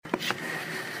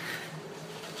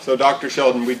So, Dr.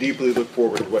 Sheldon, we deeply look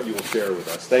forward to what you will share with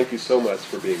us. Thank you so much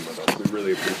for being with us. We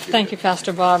really appreciate it. Thank you,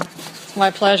 Pastor Bob. It's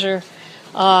my pleasure.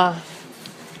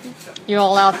 You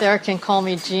all out there can call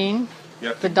me Jean,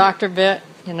 the doctor bit,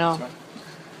 you know.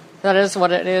 That is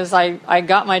what it is. I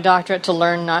got my doctorate to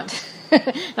learn, not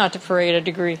to parade a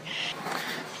degree.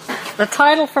 The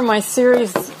title for my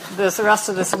series the rest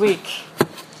of this week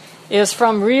is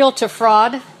From Real to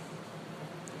Fraud,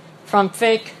 From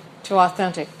Fake to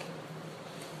Authentic.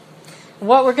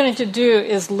 What we're going to do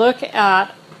is look at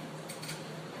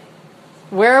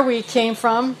where we came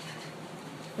from,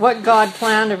 what God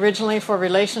planned originally for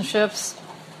relationships,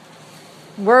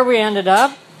 where we ended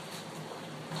up,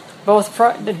 both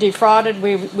defrauded,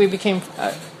 we became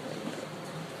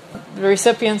the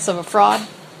recipients of a fraud,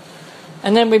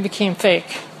 and then we became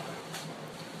fake.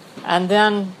 And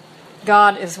then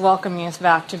God is welcoming us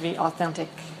back to be authentic.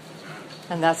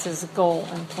 And that's His goal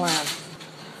and plan.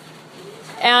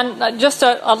 And just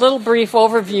a little brief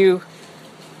overview.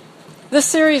 This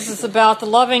series is about the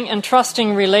loving and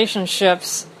trusting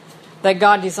relationships that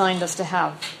God designed us to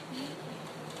have.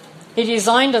 He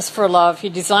designed us for love. He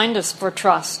designed us for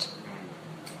trust.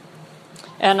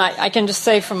 And I can just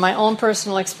say from my own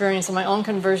personal experience and my own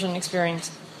conversion experience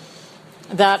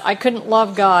that I couldn't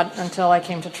love God until I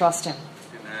came to trust Him.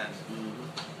 Amen.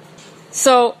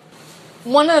 So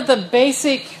one of the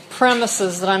basic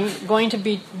premises that I'm going to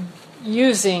be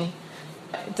using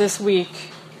this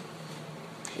week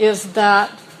is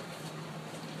that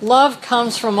love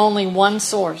comes from only one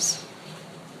source.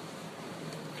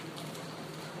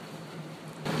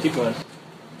 Keep going.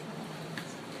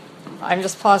 I'm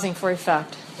just pausing for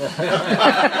effect.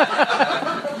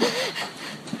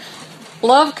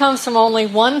 Love comes from only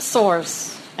one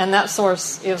source, and that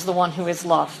source is the one who is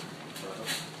love.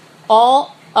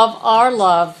 All of our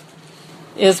love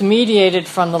is mediated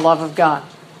from the love of God.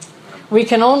 We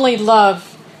can only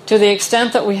love to the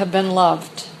extent that we have been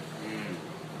loved.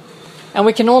 And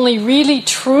we can only really,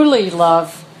 truly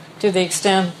love to the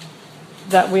extent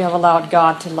that we have allowed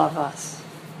God to love us.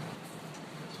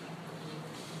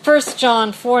 1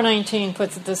 John 4:19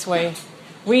 puts it this way: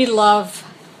 we love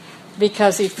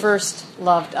because He first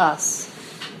loved us.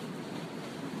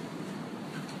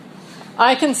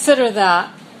 I consider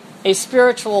that a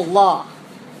spiritual law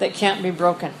that can't be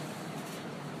broken.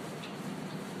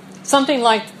 Something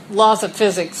like laws of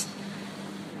physics.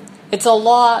 It's a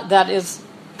law that is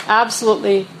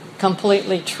absolutely,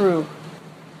 completely true.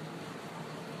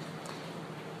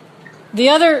 The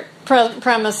other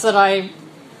premise that I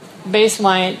base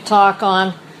my talk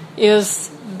on is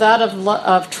that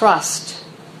of trust.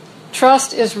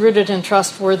 Trust is rooted in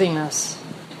trustworthiness.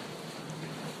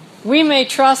 We may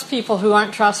trust people who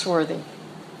aren't trustworthy.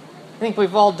 I think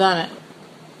we've all done it.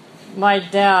 My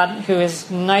dad, who is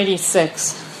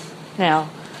 96 now,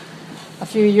 a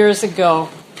few years ago,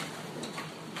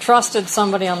 trusted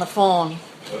somebody on the phone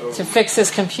to fix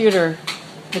his computer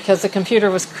because the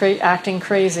computer was acting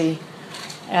crazy,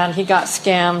 and he got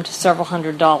scammed several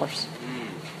 $100s.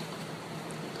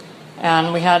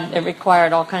 And it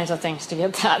required all kinds of things to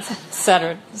get that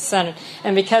centered.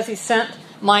 And because he sent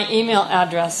my email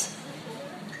address,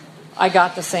 I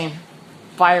got the same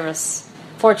virus.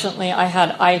 Fortunately, I had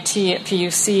IT at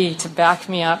PUC to back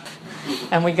me up,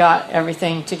 and we got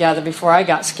everything together before I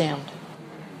got scammed.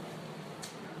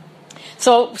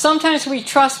 So sometimes we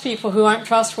trust people who aren't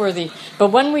trustworthy, but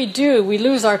when we do, we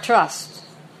lose our trust.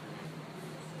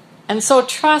 And so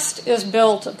trust is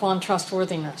built upon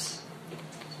trustworthiness.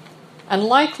 And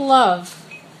like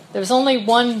love, there's only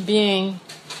one being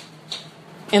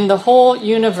in the whole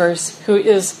universe who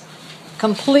is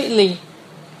completely,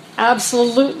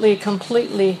 absolutely,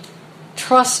 completely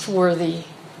trustworthy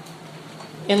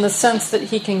in the sense that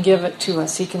He can give it to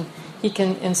us. He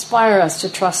can inspire us to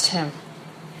trust Him.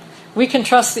 We can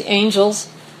trust the angels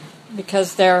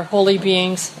because they're holy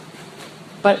beings,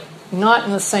 but not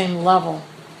in the same level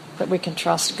that we can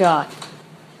trust God.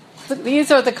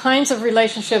 These are the kinds of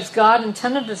relationships God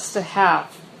intended us to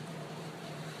have.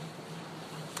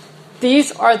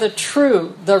 These are the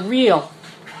true, the real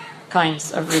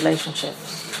kinds of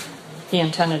relationships He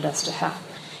intended us to have.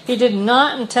 He did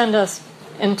not intend us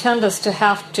to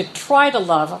have to try to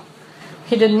love.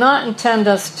 He did not intend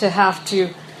us to have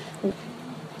to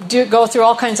go through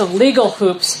all kinds of legal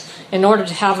hoops in order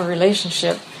to have a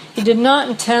relationship. He did not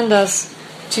intend us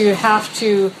to have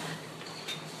to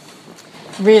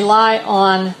rely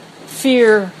on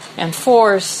fear and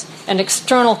force and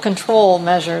external control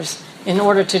measures in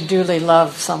order to duly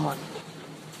love someone.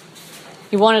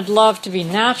 He wanted love to be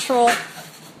natural,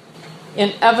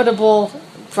 inevitable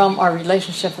from our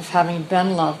relationship of having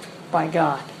been loved by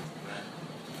God.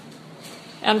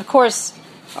 And of course,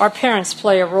 our parents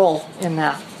play a role in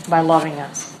that by loving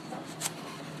us.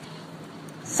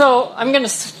 So I'm going to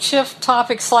shift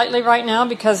topics slightly right now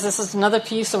because this is another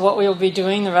piece of what we will be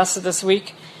doing the rest of this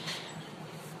week.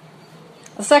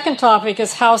 The second topic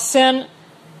is how sin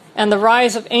and the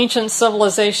rise of ancient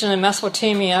civilization in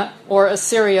Mesopotamia, or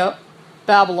Assyria,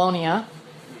 Babylonia,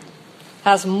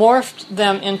 has morphed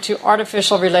them into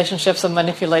artificial relationships of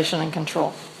manipulation and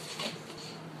control.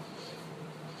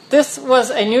 This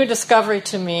was a new discovery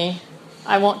to me.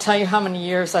 I won't tell you how many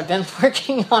years I've been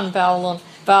working on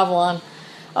Babylon,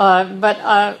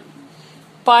 but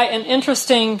by an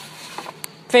interesting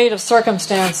fate of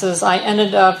circumstances, I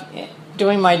ended up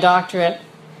doing my doctorate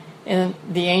in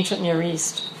the ancient Near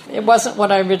East. It wasn't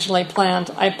what I originally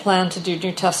planned. I planned to do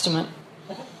New Testament.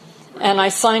 And I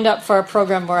signed up for a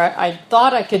program where I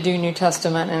thought I could do New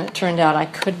Testament, and it turned out I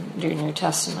couldn't do New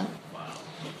Testament.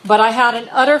 But I had an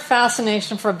utter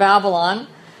fascination for Babylon.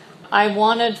 I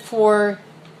wanted for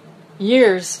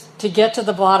years to get to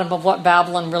the bottom of what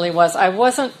Babylon really was. I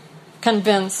wasn't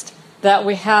convinced that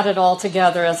we had it all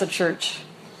together as a church.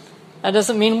 That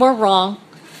doesn't mean we're wrong.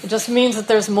 It just means that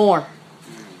there's more.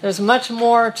 There's much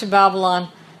more to Babylon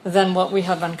than what we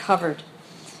have uncovered.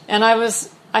 And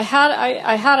I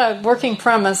had a working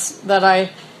premise that I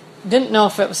didn't know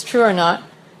if it was true or not,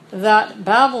 that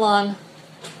Babylon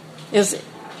is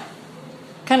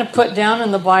kind of put down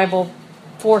in the Bible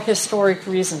for historic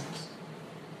reasons.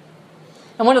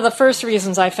 And one of the first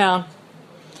reasons I found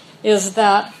is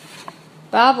that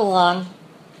Babylon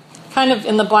kind of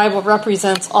in the Bible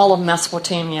represents all of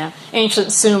Mesopotamia,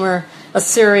 ancient Sumer,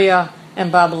 Assyria,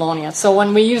 and Babylonia. So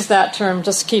when we use that term,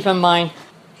 just keep in mind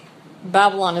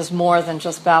Babylon is more than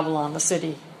just Babylon, the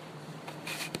city.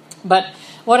 But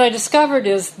what I discovered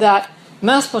is that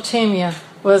Mesopotamia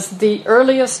was the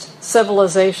earliest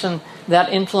civilization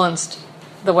that influenced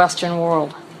the Western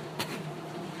world.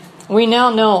 We now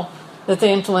know that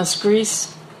they influenced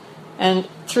Greece, and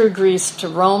through Greece to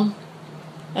Rome,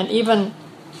 and even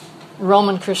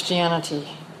Roman Christianity.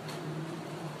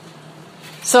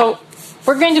 So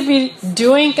we're going to be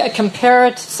doing a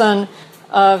comparison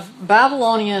of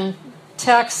Babylonian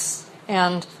texts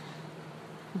and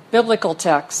biblical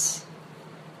texts,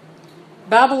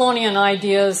 Babylonian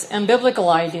ideas and biblical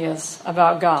ideas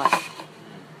about God.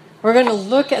 We're going to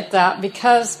look at that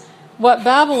because what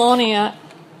Babylonia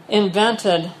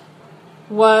invented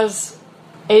was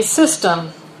a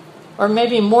system, or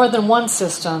maybe more than one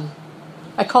system.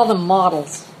 I call them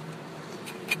models.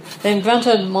 They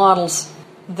invented models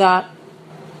that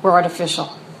were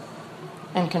artificial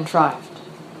and contrived.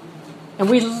 And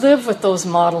we live with those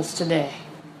models today.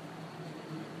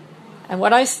 And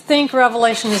what I think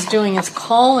Revelation is doing is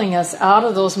calling us out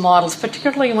of those models,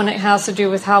 particularly when it has to do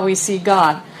with how we see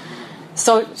God.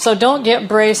 So don't get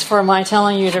braced for my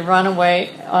telling you to run away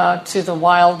to the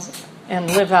wild and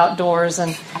live outdoors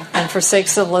and forsake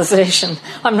civilization.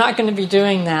 I'm not going to be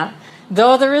doing that.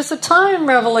 Though there is a time,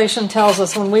 Revelation tells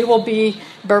us, when we will be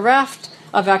bereft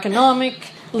of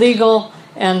economic, legal,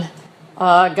 and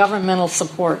governmental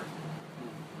support.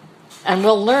 And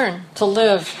we'll learn to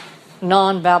live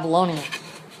non-Babylonian.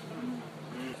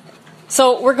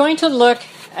 So we're going to look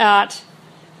at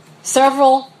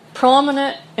several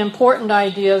prominent, important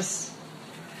ideas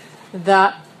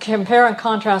that compare and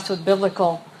contrast with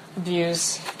biblical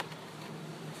views.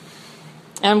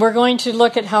 And we're going to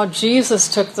look at how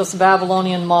Jesus took those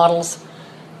Babylonian models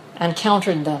and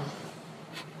countered them.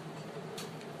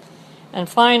 And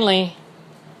finally,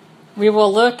 we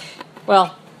will look,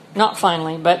 well, not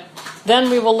finally, but then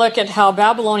we will look at how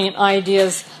Babylonian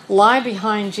ideas lie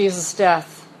behind Jesus'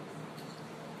 death.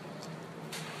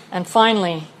 And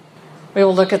finally, we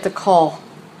will look at the call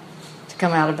to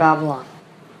come out of Babylon.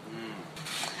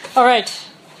 All right,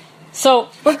 so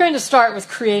we're going to start with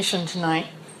creation tonight.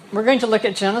 We're going to look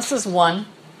at Genesis 1,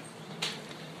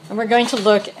 and we're going to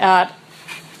look at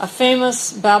a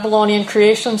famous Babylonian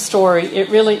creation story. It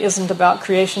really isn't about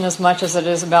creation as much as it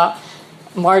is about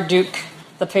Marduk,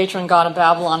 the patron god of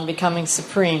Babylon, becoming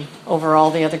supreme over all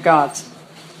the other gods.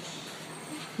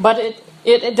 But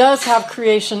it does have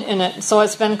creation in it, so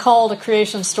it's been called a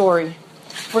creation story.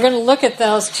 We're going to look at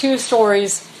those two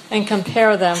stories and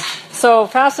compare them. So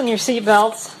fasten your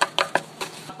seatbelts.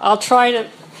 I'll try to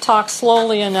talk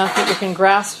slowly enough that you can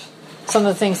grasp some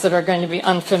of the things that are going to be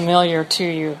unfamiliar to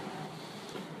you.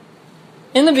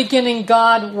 In the beginning,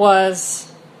 God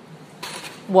was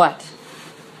what?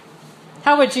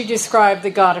 How would you describe the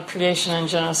God of creation in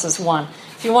Genesis 1?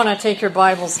 If you want to take your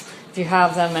Bibles, if you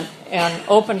have them, and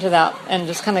open to that and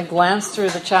just kind of glance through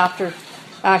the chapter.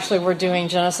 Actually, we're doing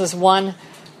Genesis 1,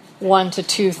 1 to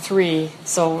 2, 3.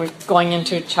 So we're going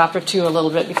into chapter 2 a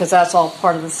little bit because that's all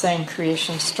part of the same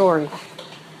creation story.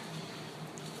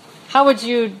 How would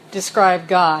you describe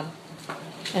God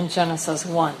in Genesis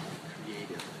 1?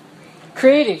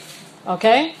 Creative.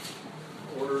 Okay?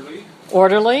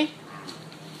 Orderly.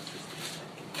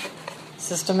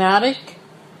 Systematic.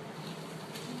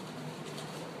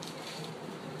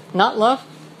 Not love.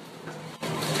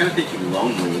 Kind of thinking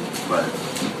lonely, but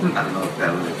I don't know if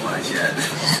that really applies yet.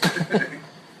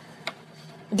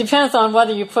 It depends on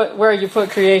where you put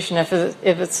creation. If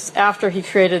it's after he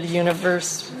created the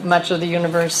universe, much of the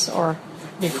universe, or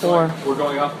before. We're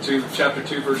going up to chapter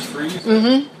 2, verse 3.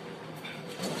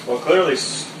 Mm-hmm. Well, clearly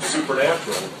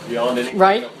supernatural, beyond anything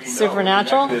Right, that we know,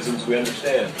 supernatural. mechanisms we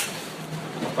understand.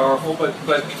 Powerful, but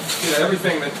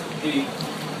everything that he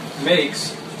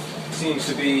makes seems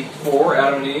to be for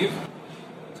Adam and Eve.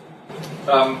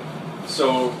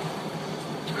 So,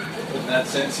 in that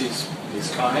sense, he's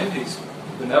kind, he's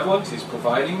benevolent, he's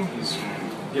providing, he's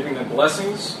giving them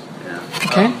blessings. Yeah.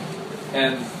 Okay.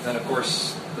 And then, of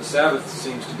course, the Sabbath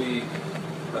seems to be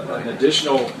an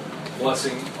additional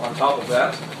blessing on top of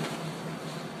that.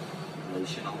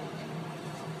 Relational.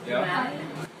 Yeah.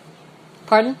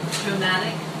 Pardon?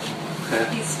 Dramatic.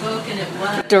 He spoke and it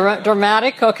was.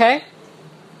 Dramatic, okay.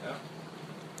 Yeah.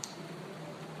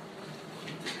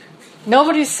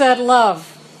 Nobody said love.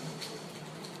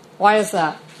 Why is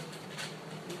that?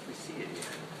 We see it yet.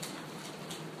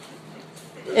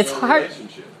 There's It's no hard.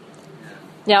 relationship.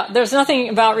 Yeah, there's nothing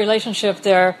about relationship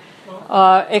there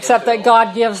except that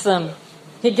God gives them.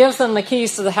 He gives them the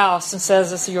keys to the house and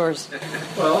says it's yours.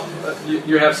 Well,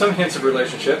 you have some hints of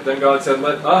relationship. Then God said,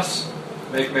 "Let us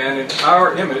make man in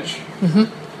our image."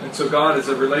 Mm-hmm. And so God is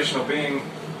a relational being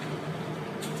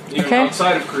even Okay.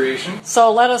 outside of creation.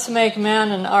 So let us make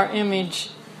man in our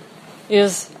image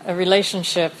is a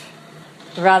relationship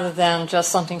rather than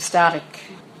just something static.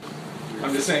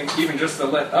 I'm just saying, even just the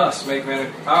 "let us make man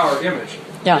in our image."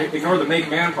 Yeah. Ignore the "make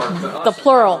man" part. The, us The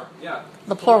plural. part. Yeah.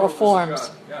 The plural of forms.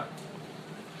 God. Yeah.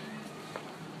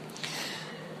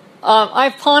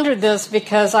 I've pondered this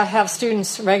because I have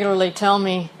students regularly tell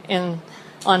me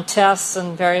on tests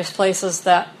and various places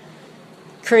that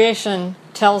creation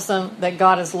tells them that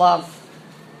God is love.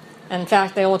 In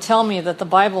fact, they will tell me that the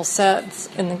Bible says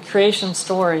in the creation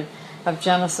story of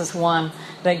Genesis 1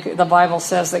 that the Bible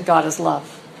says that God is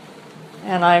love.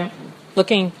 And I'm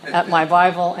looking at my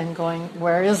Bible and going,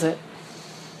 where is it?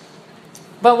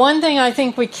 But one thing I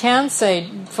think we can say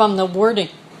from the wording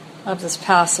of this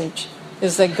passage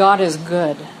is that God is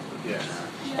good. Yes.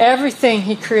 Everything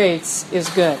he creates is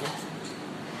good.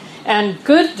 And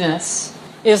goodness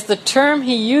is the term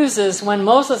he uses when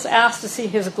Moses asked to see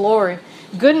his glory.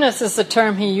 Goodness is the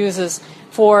term he uses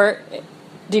for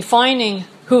defining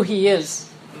who he is.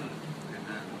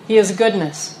 He is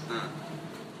goodness.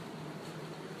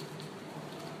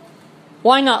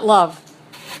 Why not love?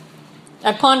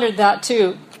 I pondered that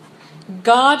too.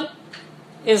 God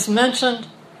is mentioned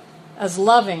as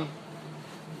loving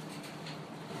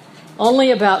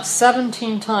only about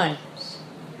 17 times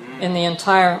in the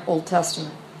entire Old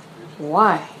Testament.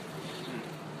 Why?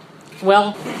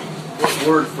 Well, What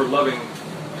word for loving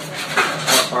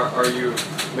are you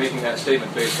making that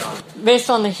statement based on? based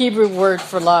on the Hebrew word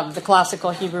for love, the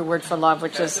classical Hebrew word for love,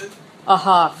 which is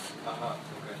ahav. Okay.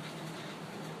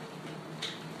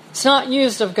 It's not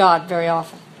used of God very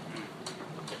often.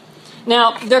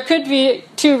 Now, there could be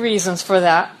two reasons for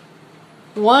that.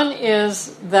 One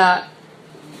is that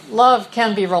love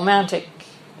can be romantic,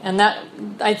 and that,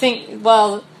 I think,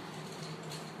 well,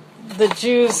 the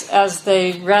Jews, as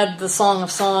they read the Song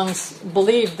of Songs,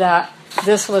 believed that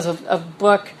this was a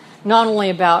book not only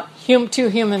about two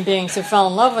human beings who fell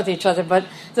in love with each other, but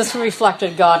this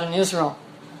reflected God and Israel.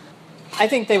 I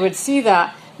think they would see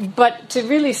that. But to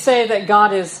really say that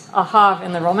God is ahav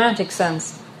in the romantic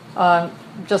sense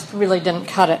just really didn't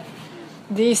cut it.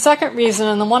 The second reason,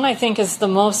 and the one I think is the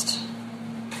most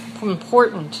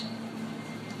important,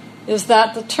 is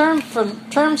that the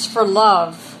terms for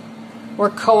love were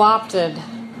co-opted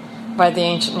by the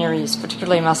ancient Near East,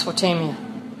 particularly Mesopotamia.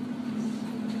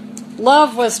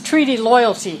 Love was treaty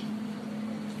loyalty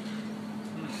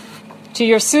to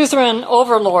your suzerain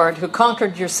overlord who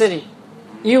conquered your city.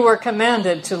 You were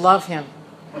commanded to love him.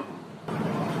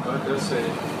 God does say,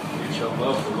 "You shall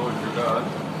love the Lord your God."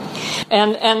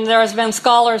 And there has been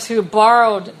scholars who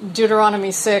borrowed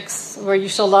Deuteronomy 6, where you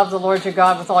shall love the Lord your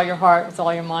God with all your heart, with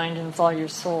all your mind, and with all your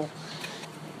soul.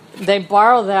 They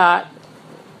borrow that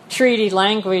treaty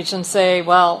language and say,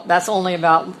 well, that's only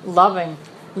about loving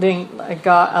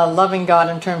God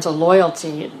in terms of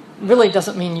loyalty. It really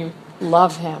doesn't mean you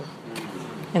love him.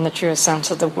 in the truest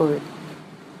sense of the word.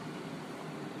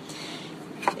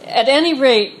 At any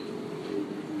rate,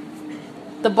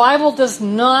 the Bible does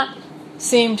not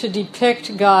seem to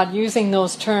depict God using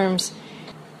those terms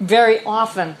very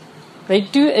often. They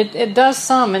do. It does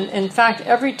some. And in fact,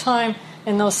 every time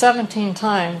in those 17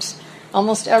 times,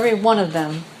 almost every one of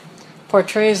them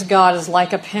portrays God as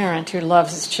like a parent who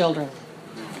loves his children,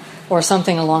 or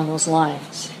something along those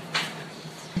lines.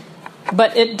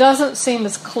 But it doesn't seem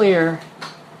as clear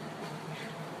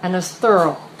and as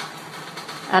thorough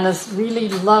and as really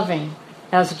loving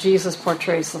as Jesus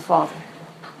portrays the Father.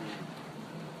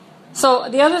 So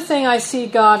the other thing I see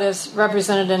God as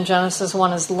represented in Genesis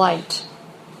 1 is light.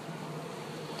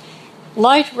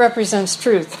 Light represents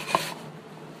truth.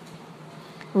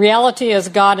 Reality as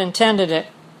God intended it.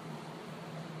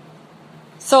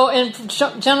 So in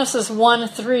Genesis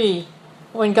 1:3,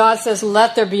 when God says,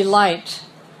 "Let there be light,"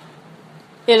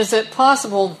 is it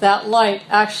possible that light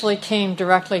actually came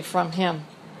directly from him?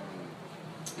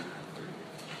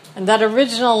 And that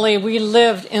originally we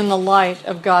lived in the light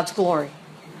of God's glory.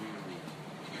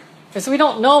 Because we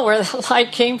don't know where the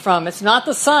light came from. It's not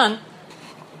the sun.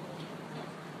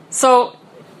 So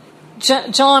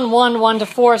John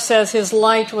 1:1-4 says his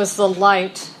light was the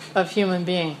light of human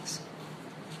beings.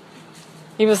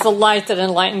 He was the light that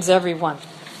enlightens everyone.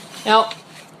 Now,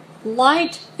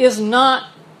 light is not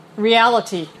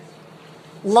reality.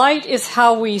 Light is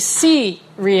how we see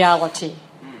reality.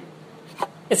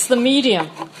 It's the medium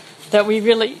that we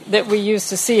use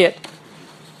to see it.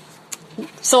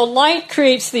 So light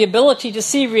creates the ability to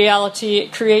see reality.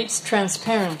 It creates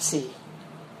transparency.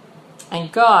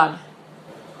 And God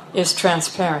is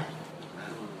transparent.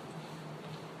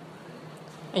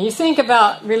 And you think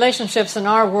about relationships in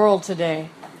our world today.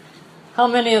 How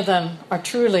many of them are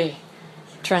truly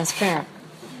transparent?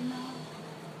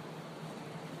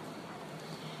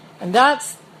 And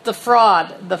that's the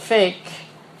fraud, the fake,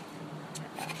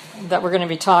 that we're going to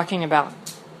be talking about.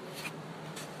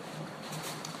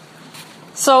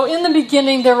 So in the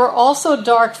beginning, there were also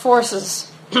dark forces.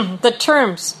 The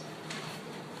terms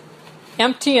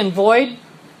empty and void,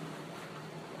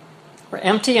 or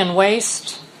empty and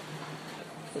waste,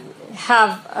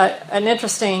 have an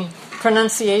interesting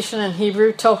pronunciation in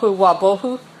Hebrew, tohu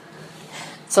wabohu.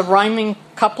 It's a rhyming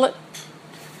couplet.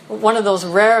 One of those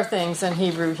rare things in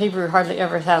Hebrew. Hebrew hardly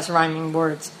ever has rhyming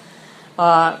words.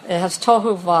 It has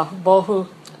tohu wabohu.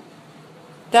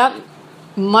 That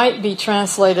might be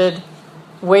translated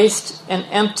waste and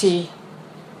empty,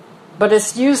 but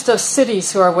it's used of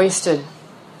cities who are wasted,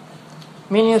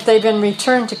 meaning that they've been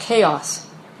returned to chaos.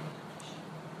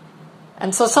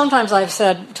 And so sometimes I've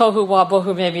said tohu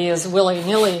wabohu maybe is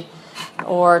willy-nilly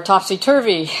or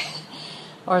topsy-turvy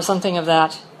or something of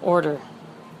that order.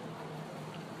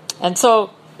 And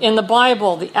so in the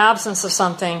Bible, the absence of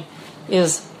something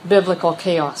is biblical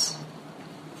chaos.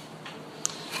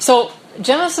 So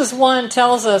Genesis 1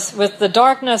 tells us with the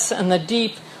darkness and the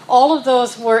deep, all of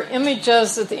those were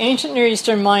images that the ancient Near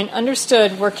Eastern mind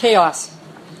understood were chaos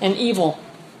and evil.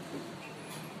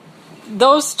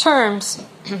 Those terms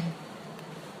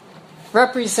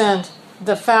represent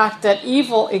the fact that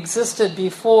evil existed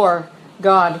before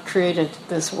God created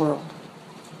this world.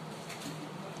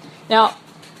 Now,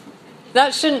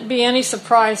 that shouldn't be any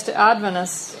surprise to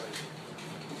Adventists,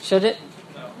 should it?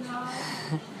 No.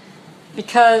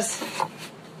 Because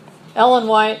Ellen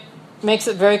White makes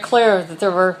it very clear that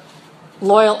there were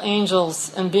loyal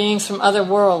angels and beings from other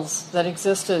worlds that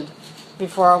existed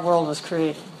before our world was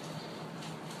created.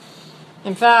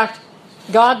 In fact,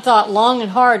 God thought long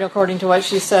and hard, according to what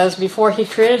she says, before he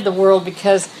created the world,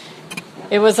 because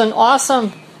it was an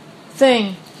awesome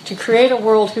thing to create a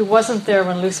world who wasn't there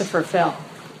when Lucifer fell,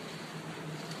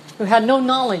 who had no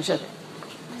knowledge of it,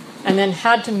 and then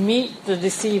had to meet the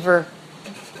deceiver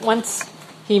once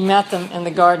he met them in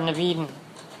the Garden of Eden.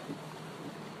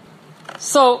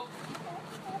 So,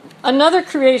 another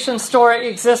creation story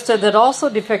existed that also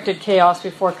depicted chaos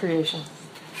before creation.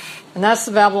 And that's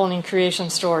the Babylonian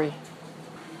creation story.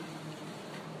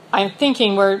 I'm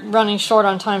thinking we're running short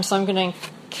on time, so I'm going to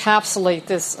encapsulate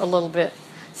this a little bit.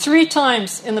 3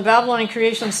 times in the Babylonian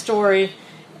creation story,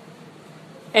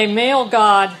 a male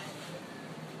god,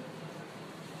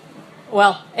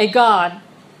 a god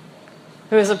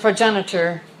who is a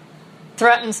progenitor,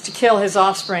 threatens to kill his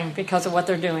offspring because of what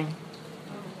they're doing.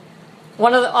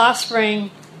 One of the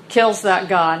offspring kills that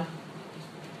god.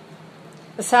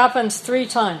 This happens 3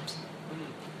 times.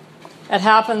 It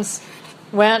happens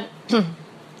when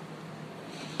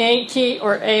Enki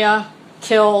or Ea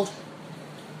killed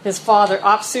his father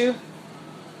Apsu.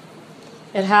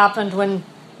 It happened when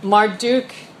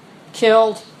Marduk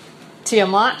killed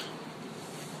Tiamat.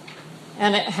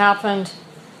 and it happened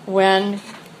when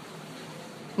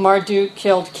Marduk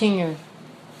killed Kingu.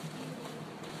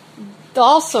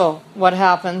 Also, what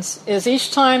happens is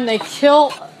each time they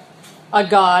kill a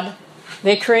god,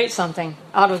 they create something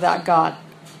out of that god.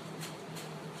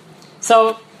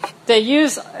 So they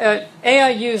use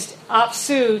Ea used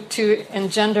Apsu to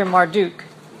engender Marduk.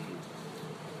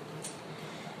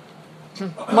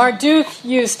 Marduk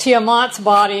used Tiamat's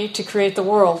body to create the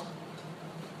world,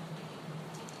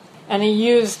 and he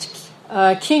used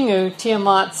Kingu,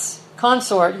 Tiamat's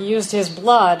consort. He used his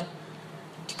blood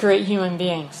to create human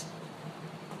beings.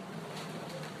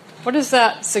 What does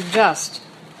that suggest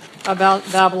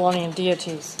about Babylonian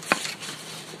deities?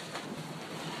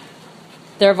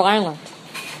 They're violent.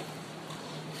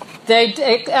 They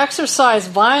exercise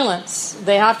violence.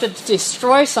 They have to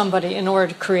destroy somebody in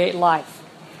order to create life.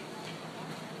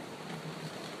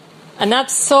 And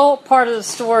that's so part of the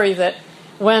story that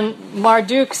when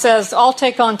Marduk says, I'll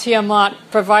take on Tiamat,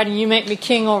 providing you make me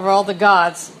king over all the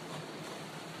gods,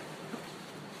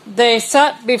 they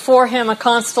set before him a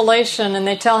constellation and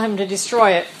they tell him to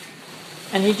destroy it.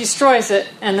 And he destroys it,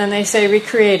 and then they say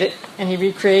recreate it, and he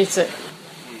recreates it.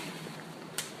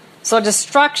 So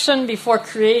destruction before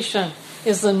creation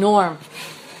is the norm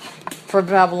for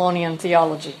Babylonian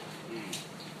theology.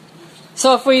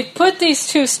 So if we put these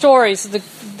two stories,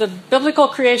 the biblical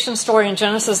creation story in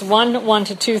Genesis 1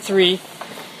 to 2, 3,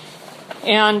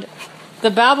 and the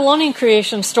Babylonian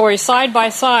creation story side by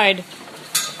side,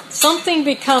 something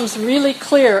becomes really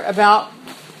clear about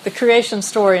the creation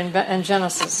story in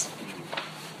Genesis.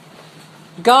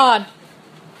 God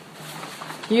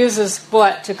uses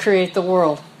what to create the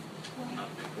world?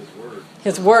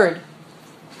 His word.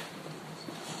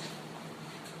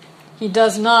 He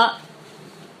does not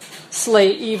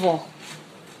slay evil.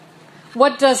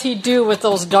 What does he do with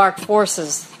those dark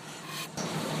forces?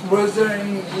 Was there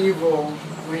any evil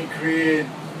when he created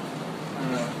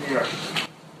the earth?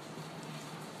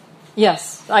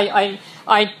 Yes, I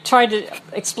tried to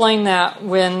explain that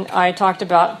when I talked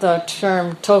about the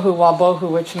term tohu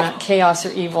wabohu, which meant chaos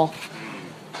or evil.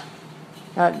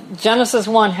 Genesis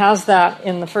 1 has that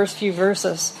in the first few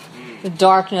verses, the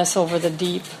darkness over the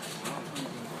deep.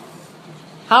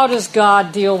 How does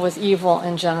God deal with evil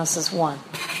in Genesis 1?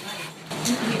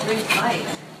 He brings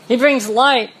light. He brings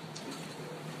light.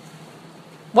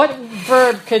 What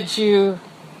verb could you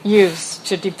use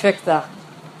to depict that?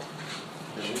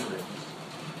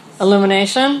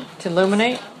 Illumination, to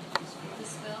illuminate.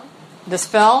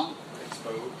 Dispel.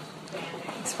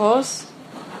 Expose.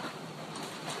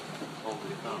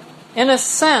 In a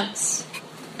sense,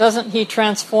 doesn't he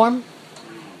transform?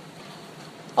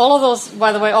 All of those,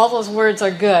 by the way, all those words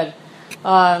are good.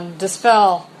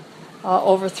 Dispel,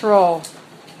 overthrow,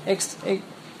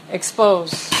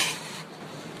 expose.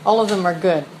 All of them are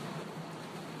good.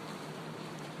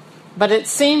 But it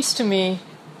seems to me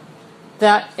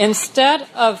that instead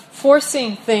of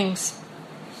forcing things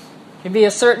to be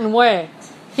a certain way,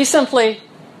 he simply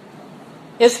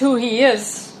is who he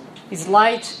is. He's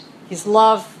light, he's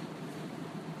love,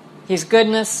 he's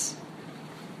goodness,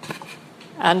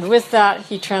 and with that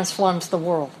he transforms the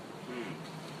world.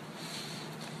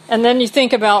 And then you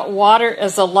think about water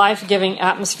as a life-giving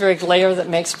atmospheric layer that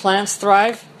makes plants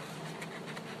thrive.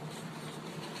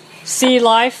 Sea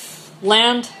life,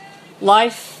 land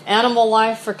life, animal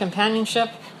life for companionship,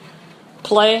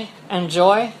 play, and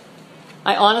joy.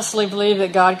 I honestly believe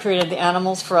that God created the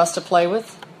animals for us to play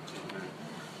with.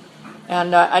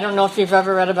 And I don't know if you've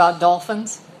ever read about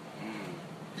dolphins,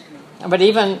 but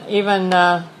even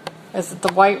is it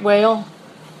the white whale?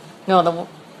 No,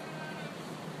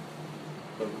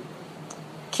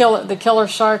 the killer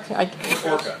shark.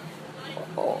 Orca.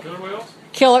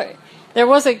 Killer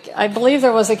whales? I believe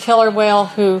there was a killer whale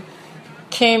who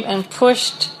came and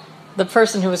pushed the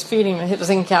person who was feeding him. It was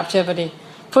in captivity.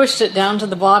 Pushed it down to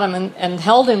the bottom and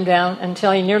held him down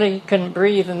until he nearly couldn't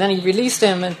breathe, and then he released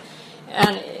him.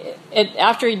 And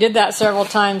after he did that several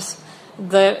times,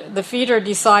 the feeder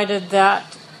decided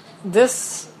that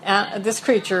this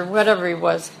creature, whatever he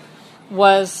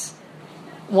was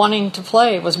wanting to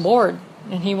play, was bored,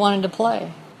 and he wanted to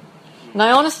play. And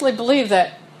I honestly believe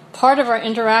that part of our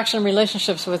interaction and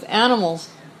relationships with animals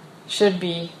should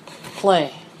be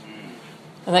play,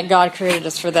 and that God created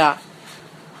us for that.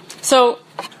 So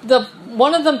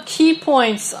one of the key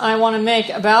points I want to make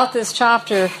about this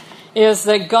chapter is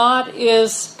that God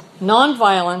is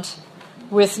nonviolent,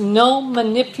 with no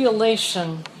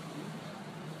manipulation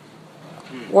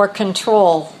or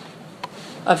control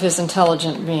of his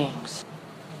intelligent beings.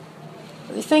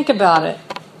 Think about it.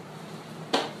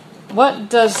 What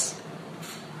does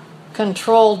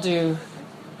control do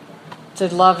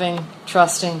to loving,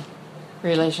 trusting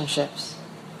relationships.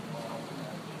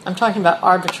 I'm talking about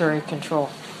arbitrary control.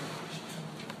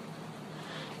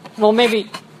 We'll maybe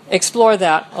explore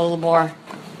that a little more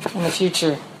in the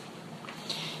future.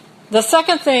 The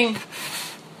second thing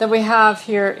that we have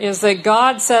here is that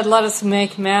God said, "Let us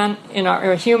make man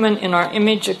or human in our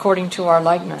image according to our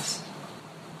likeness."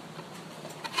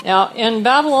 Now, in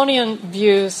Babylonian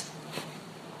views,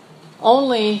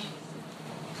 only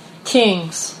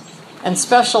kings and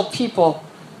special people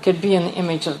could be in the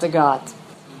image of the gods.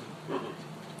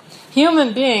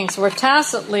 Human beings were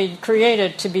tacitly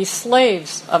created to be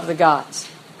slaves of the gods.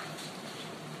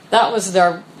 That was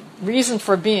their reason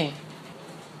for being.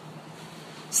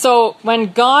 So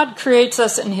when God creates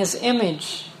us in His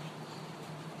image,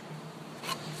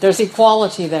 there's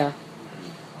equality there.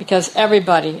 Because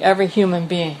everybody, every human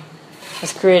being,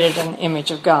 is created in the image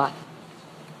of God.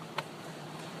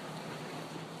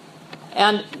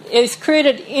 And is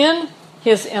created in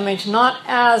His image, not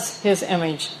as His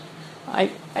image.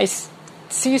 I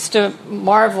cease to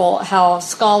marvel how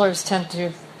scholars tend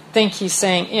to think He's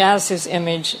saying as His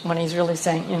image when He's really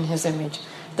saying in His image.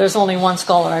 There's only one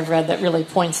scholar I've read that really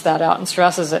points that out and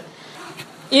stresses it.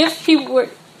 If He were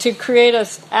to create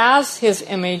us as His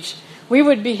image, we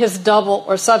would be His double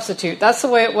or substitute. That's the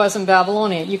way it was in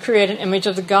Babylonia. You create an image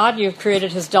of the God, you've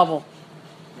created His double.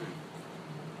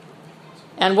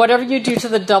 And whatever you do to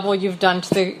the double, you've done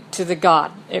to the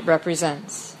God it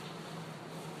represents.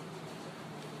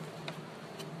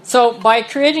 So by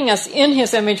creating us in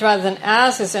His image rather than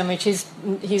as His image,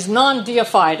 He's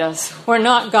non-deified us. We're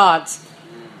not gods.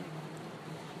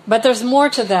 But there's more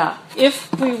to that.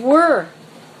 If we were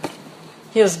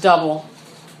His double,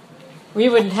 we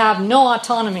would have no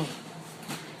autonomy.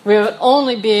 We would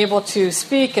only be able to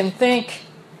speak and think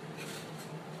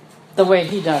the way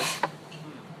He does.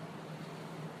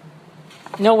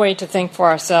 No way to think for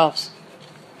ourselves.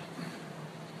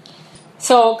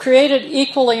 So, created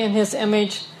equally in His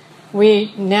image,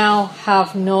 we now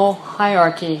have no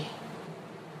hierarchy.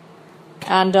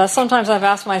 And sometimes I've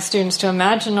asked my students to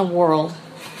imagine a world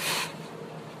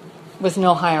with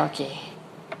no hierarchy.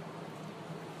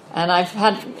 And I've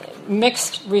had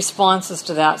mixed responses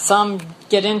to that. Some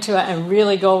get into it and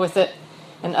really go with it,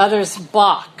 and others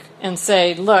balk and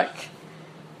say, look,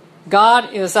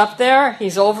 God is up there,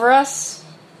 He's over us,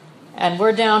 and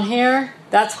we're down here.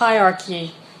 That's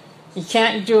hierarchy. You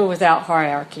can't do it without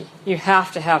hierarchy. You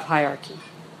have to have hierarchy.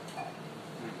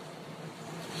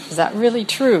 Is that really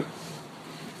true?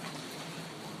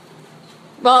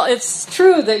 Well, it's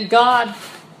true that God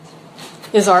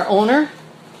is our owner.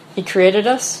 He created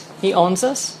us. He owns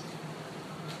us.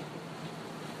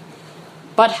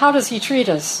 But how does He treat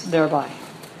us thereby?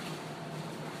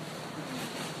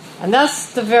 And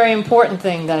that's the very important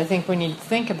thing that I think we need to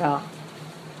think about.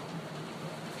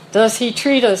 Does He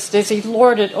treat us? Does He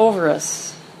lord it over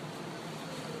us?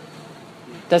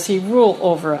 Does He rule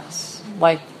over us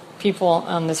like people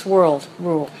on this world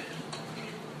rule?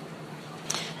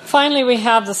 Finally, we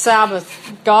have the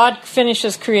Sabbath. God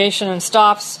finishes creation and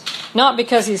stops, not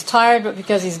because He's tired, but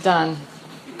because He's done.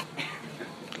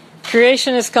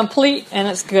 Creation is complete and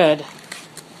it's good.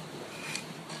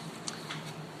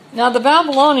 Now, the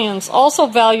Babylonians also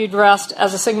valued rest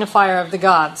as a signifier of the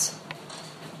gods.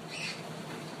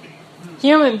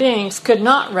 Human beings could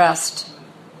not rest.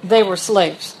 They were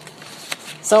slaves.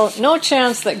 So no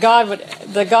chance that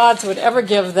the gods would ever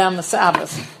give them a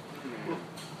Sabbath.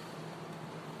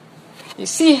 You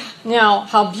see now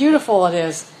how beautiful it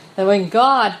is that when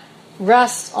God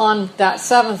rests on that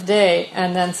seventh day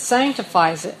and then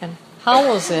sanctifies it and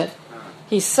hallows it,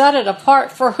 He set it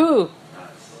apart for who?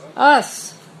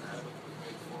 Us.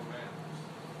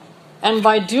 And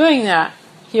by doing that,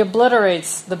 He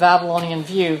obliterates the Babylonian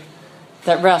view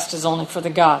that rest is only for the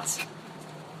gods.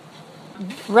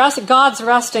 God's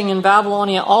resting in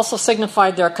Babylonia also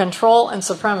signified their control and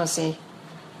supremacy.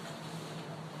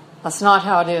 That's not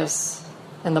how it is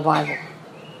in the Bible.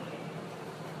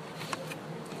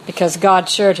 Because God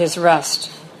shared His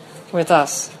rest with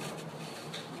us.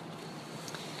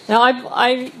 Now,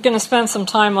 I'm going to spend some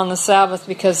time on the Sabbath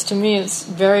because to me it's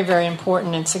very, very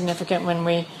important and significant when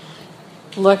we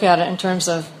look at it in terms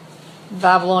of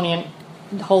Babylonian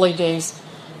holy days.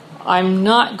 I'm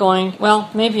not going, well,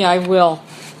 maybe I will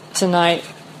tonight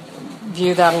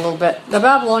view that a little bit. The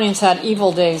Babylonians had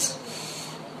evil days.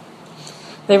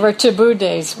 They were taboo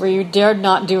days where you dared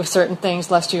not do certain things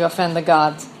lest you offend the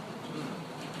gods.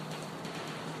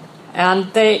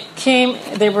 And they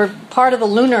were part of the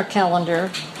lunar calendar,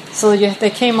 so they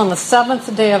came on the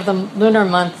 7th day of the lunar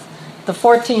month, the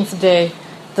 14th day,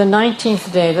 the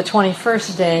 19th day, the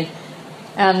 21st day,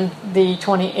 and the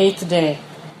 28th day.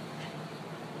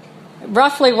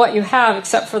 Roughly what you have,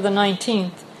 except for the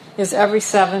 19th, is every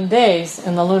 7 days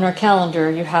in the lunar calendar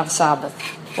you have Sabbath,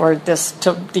 or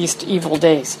these evil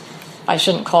days. I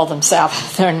shouldn't call them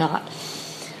Sabbath, they're not.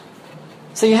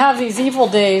 So you have these evil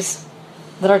days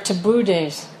that are taboo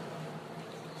days.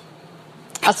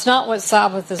 That's not what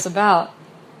Sabbath is about.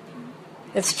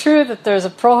 It's true that there's a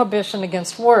prohibition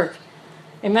against work.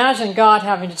 Imagine God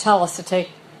having to tell us to take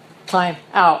time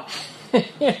out,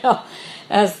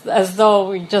 as though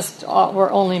we just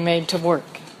were only made to work.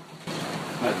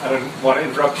 I don't want to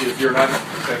interrupt you if you're not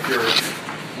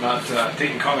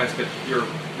taking comments, but your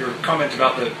comment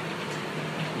about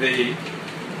the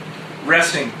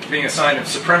resting being a sign of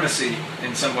supremacy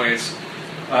in some ways.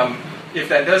 If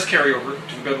that does carry over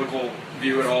to the biblical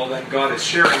view at all, then God is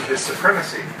sharing His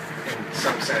supremacy in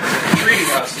some sense, and treating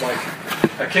us like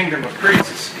a kingdom of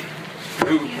priests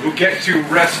who get to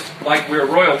rest like we're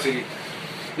royalty,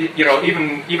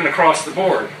 even across the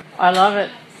board. I love it.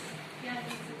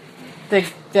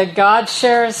 That God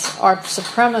shares our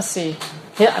supremacy,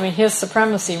 His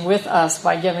supremacy with us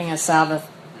by giving us Sabbath.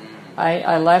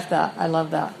 I love that. I love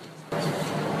that.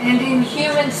 And in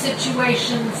human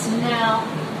situations now,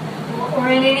 or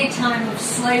in any time of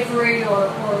slavery or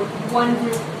one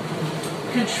group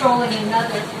controlling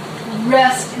another,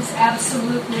 rest is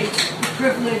absolutely the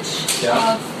privilege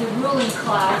of the ruling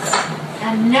class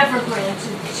and never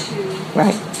granted to...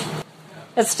 Right.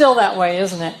 It's still that way,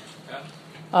 isn't it?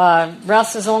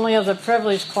 Rest is only of the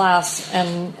privileged class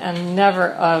and never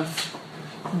of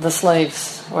the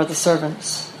slaves or the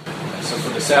servants. So for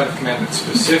the Sabbath commandment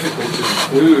specifically to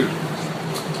include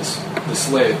the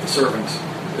slave, the servant,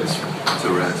 is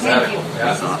radical.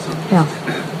 That's awesome. Yeah.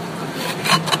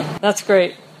 That's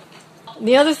great.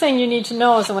 The other thing you need to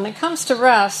know is that when it comes to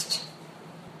rest,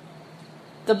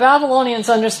 the Babylonians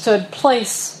understood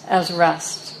place as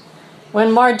rest.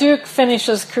 When Marduk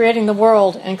finishes creating the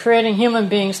world and creating human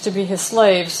beings to be his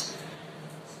slaves,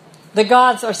 the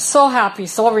gods are so happy,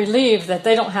 so relieved that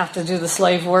they don't have to do the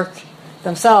slave work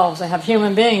themselves. They have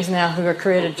human beings now who are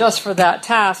created just for that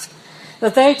task,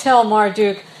 that they tell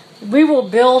Marduk, we will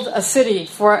build a city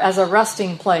as a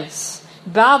resting place.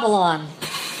 Babylon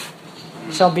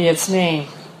shall be its name.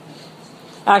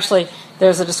 Actually,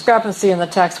 there's a discrepancy in the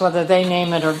text whether they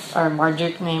name it or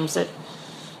Marduk names it.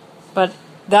 But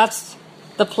that's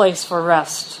the place for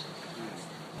rest.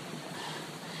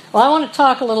 Well, I want to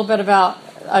talk a little bit about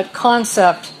a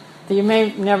concept that you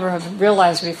may never have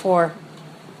realized before.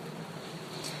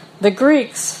 The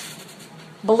Greeks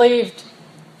believed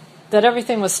that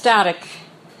everything was static,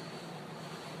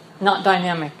 not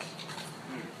dynamic,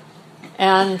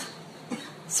 and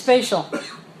spatial,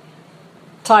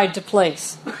 tied to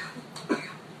place.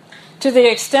 To the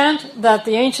extent that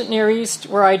the ancient Near East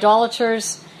were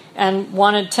idolaters and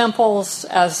wanted temples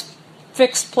as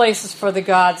fixed places for the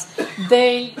gods,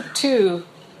 they too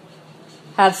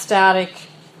had static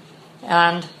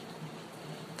and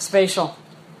spatial.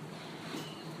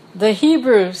 The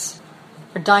Hebrews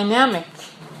are dynamic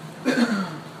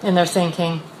in their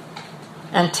thinking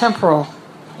and temporal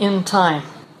in time.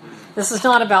 This is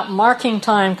not about marking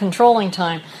time, controlling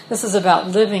time. This is about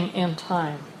living in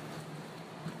time.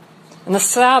 And the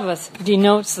Sabbath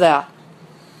denotes that.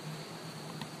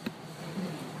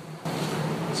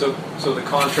 So the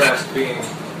contrast being,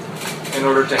 in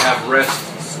order to have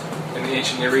rest in the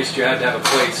ancient Near East, you had to have a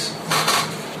place.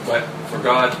 But for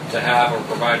God to have or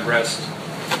provide rest,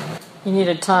 you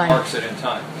needed time. Marks it in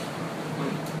time.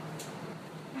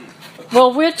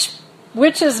 Well,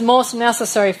 which is most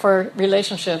necessary for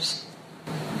relationships?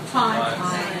 Time.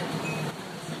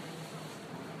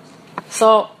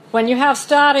 So when you have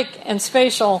static and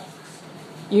spatial,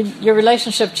 your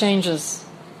relationship changes.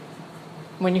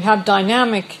 When you have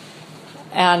dynamic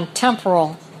and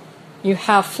temporal, you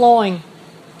have flowing,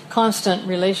 constant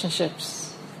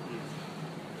relationships.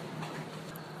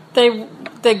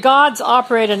 The gods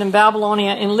operated in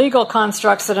Babylonia in legal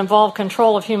constructs that involved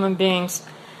control of human beings,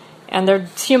 and their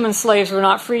human slaves were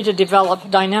not free to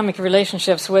develop dynamic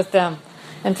relationships with them.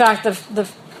 In fact,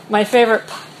 my favorite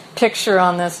picture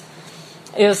on this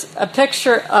is a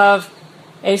picture of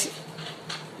a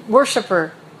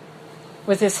worshiper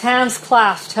with his hands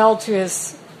clasped, held to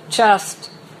his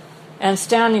chest, and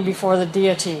standing before the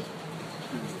deity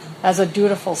as a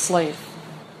dutiful slave.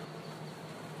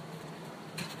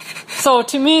 So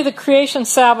to me, the creation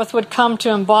Sabbath would come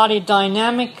to embody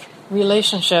dynamic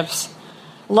relationships,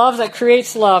 love that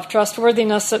creates love,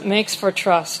 trustworthiness that makes for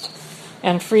trust,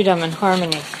 and freedom and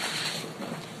harmony.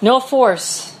 No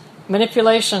force,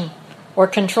 manipulation, or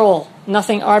control,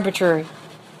 nothing arbitrary.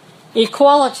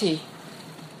 Equality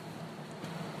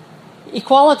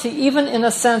equality even in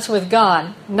a sense with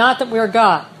God. Not that we're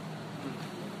God.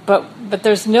 But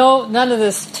there's none of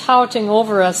this touting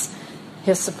over us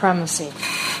his supremacy.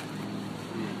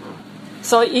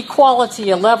 So equality,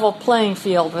 a level playing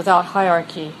field without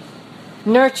hierarchy.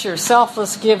 Nurture,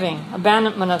 selfless giving,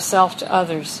 abandonment of self to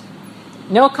others.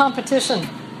 No competition.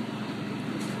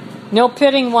 No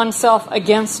pitting oneself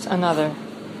against another.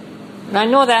 And I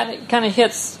know that kind of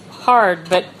hits hard,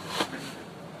 but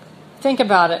think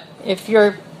about it. If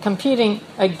you're competing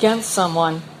against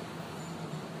someone,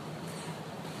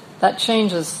 that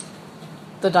changes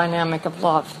the dynamic of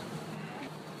love.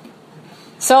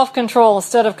 Self-control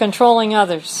instead of controlling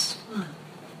others.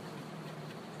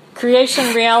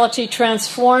 Creation reality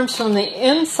transforms from the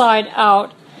inside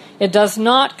out. It does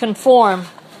not conform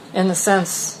in the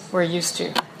sense we're used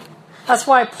to. That's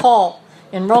why Paul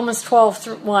in Romans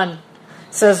 12:1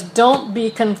 says, don't be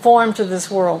conformed to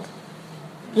this world.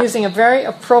 Using a very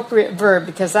appropriate verb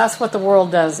because that's what the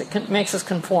world does. It makes us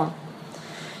conform.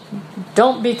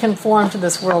 Don't be conformed to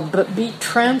this world, but be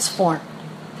transformed.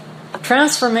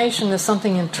 Transformation is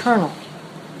something internal.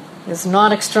 It's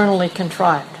not externally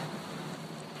contrived.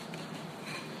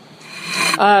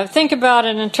 Think about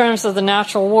it in terms of the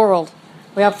natural world.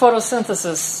 We have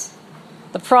photosynthesis,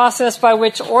 the process by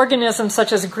which organisms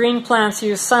such as green plants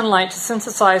use sunlight to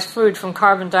synthesize food from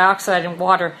carbon dioxide and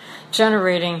water,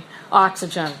 generating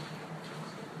oxygen.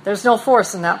 There's no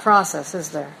force in that process,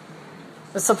 is there?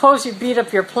 But suppose you beat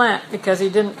up your plant because he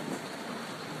didn't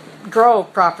grow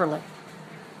properly.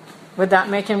 Would that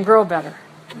make him grow better?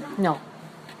 No.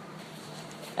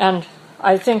 And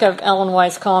I think of Ellen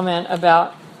White's comment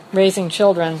about raising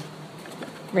children,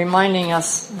 reminding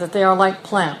us that they are like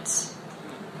plants,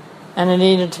 and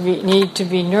they need to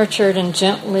be nurtured and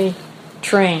gently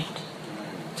trained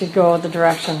to go the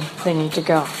direction they need to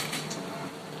go.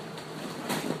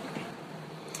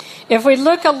 If we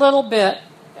look a little bit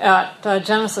at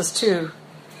Genesis 2,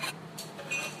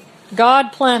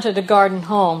 God planted a garden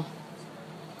home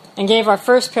and gave our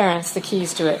first parents the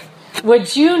keys to it.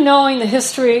 Would you, knowing the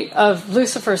history of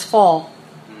Lucifer's fall,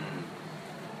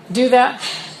 do that?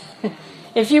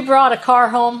 If you brought a car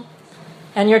home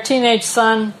and your teenage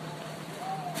son,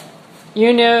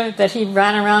 you knew that he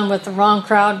ran around with the wrong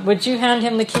crowd, would you hand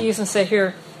him the keys and say,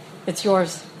 here, it's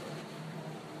yours?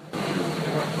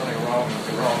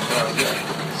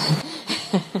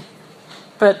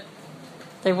 But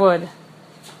they would.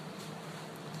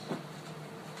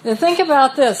 Now think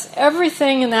about this.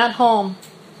 Everything in that home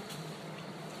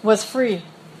was free.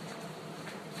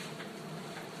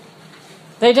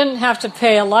 They didn't have to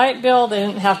pay a light bill. They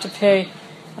didn't have to pay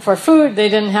for food. They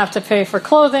didn't have to pay for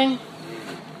clothing.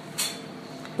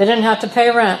 They didn't have to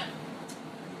pay rent.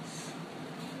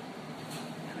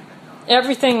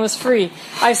 Everything was free.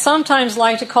 I sometimes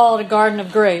like to call it a garden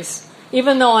of grace,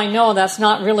 even though I know that's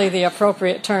not really the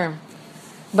appropriate term.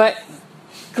 But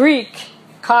Greek,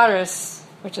 charis,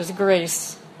 which is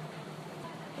grace,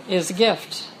 is a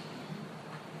gift.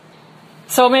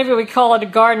 So maybe we call it a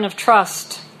garden of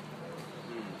trust.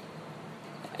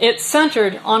 It's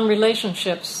centered on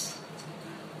relationships.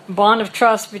 Bond of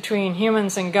trust between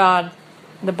humans and God,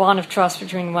 the bond of trust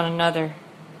between one another.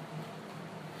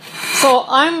 So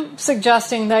I'm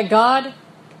suggesting that God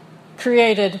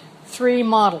created 3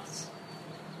 models.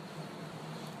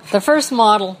 The first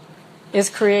model is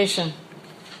creation.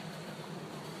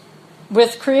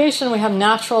 With creation we have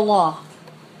natural law,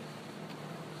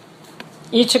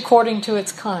 each according to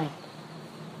its kind,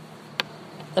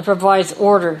 that provides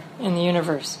order in the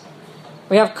universe.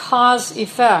 We have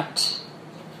cause-effect,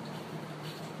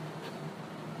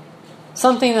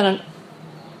 something that an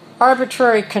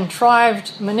arbitrary,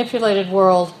 contrived, manipulated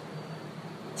world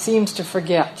seems to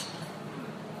forget.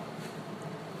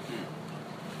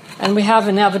 And we have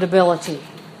inevitability,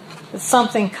 that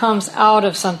something comes out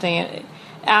of something.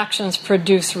 Actions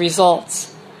produce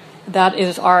results. That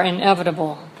are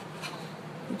inevitable.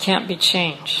 It can't be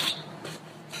changed.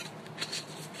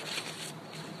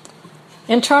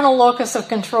 Internal locus of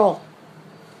control.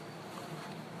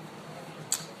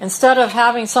 Instead of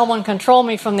having someone control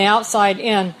me from the outside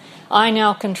in, I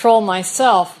now control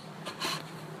myself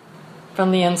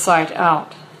from the inside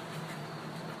out.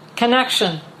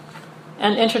 Connection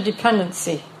and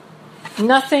interdependency.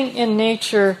 Nothing in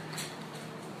nature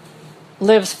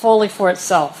lives fully for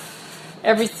itself.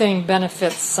 Everything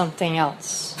benefits something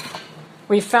else.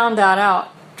 We found that out,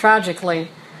 tragically,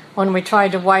 when we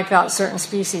tried to wipe out certain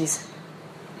species.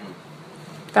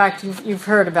 In fact, you've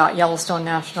heard about Yellowstone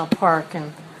National Park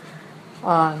and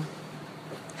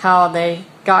how they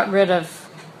got rid of,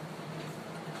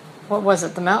 what was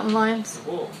it, the mountain lions?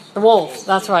 Wolves. The wolves,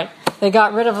 that's right. They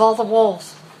got rid of all the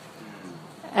wolves.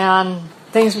 and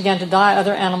things began to die,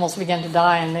 other animals began to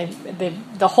die, and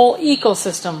the whole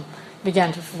ecosystem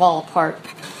began to fall apart.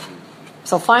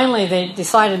 So finally they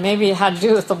decided maybe it had to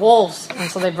do with the wolves, and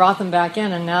so they brought them back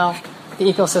in, and now the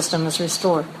ecosystem is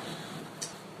restored.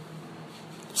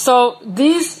 So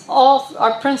these all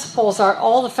our principles are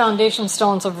all the foundation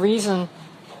stones of reason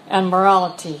and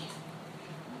morality.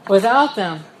 Without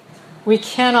them, we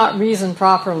cannot reason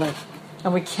properly,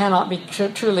 and we cannot be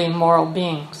truly moral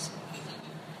beings.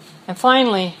 And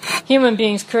finally, human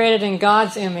beings created in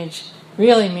God's image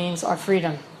really means our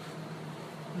freedom.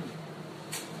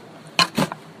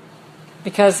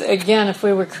 Because again, if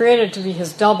we were created to be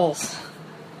his doubles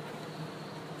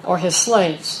or his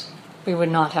slaves, we would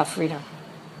not have freedom.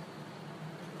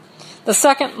 The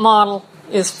second model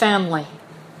is family.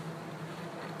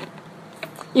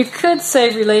 You could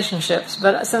say relationships,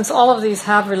 but since all of these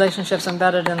have relationships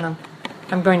embedded in them,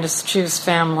 I'm going to choose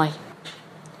family.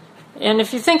 And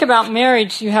if you think about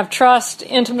marriage, you have trust,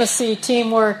 intimacy,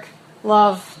 teamwork,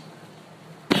 love,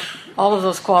 all of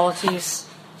those qualities.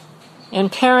 In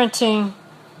parenting,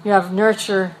 you have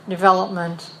nurture,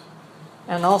 development,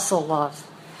 and also love.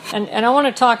 And I want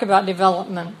to talk about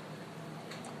development.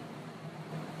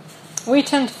 We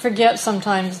tend to forget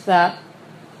sometimes that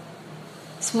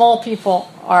small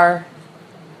people are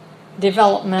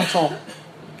developmental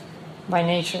by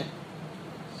nature.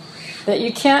 That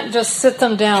you can't just sit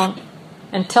them down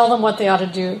and tell them what they ought to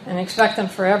do and expect them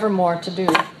forevermore to do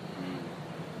it.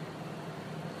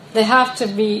 They have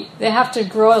to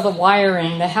grow the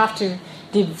wiring, they have to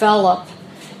develop,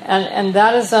 and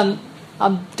that is a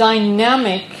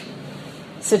dynamic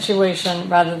situation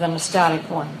rather than a static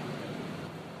one.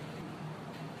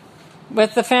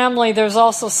 With the family, there's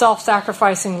also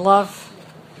self-sacrificing love,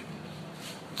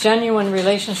 genuine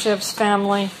relationships,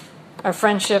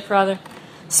 friendship,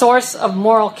 source of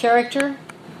moral character.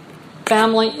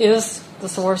 Family is the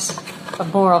source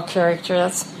of moral character.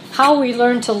 That's how we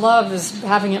learn to love, is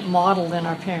having it modeled in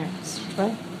our parents,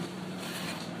 right?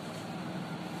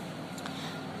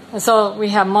 And so we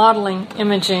have modeling,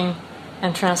 imaging,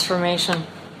 and transformation.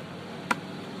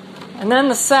 And then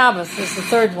the Sabbath is the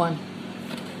third one.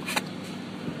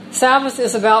 Sabbath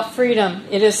is about freedom.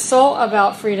 It is so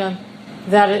about freedom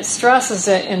that it stresses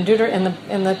it in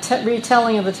the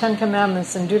retelling of the Ten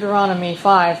Commandments in Deuteronomy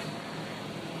 5.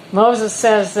 Moses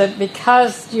says that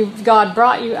because God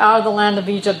brought you out of the land of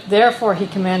Egypt, therefore he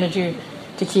commanded you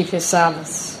to keep his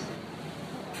Sabbaths.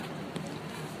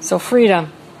 So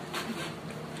freedom.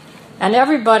 And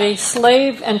everybody,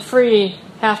 slave and free,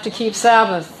 have to keep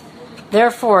Sabbath.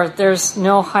 Therefore, there's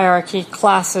no hierarchy,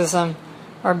 classism,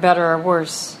 or better or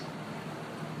worse.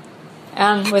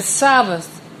 And with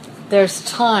Sabbath, there's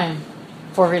time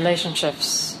for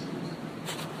relationships.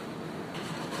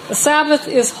 The Sabbath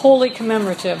is wholly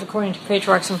commemorative, according to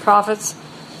Patriarchs and Prophets.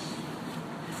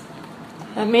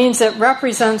 That means it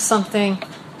represents something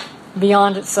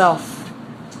beyond itself.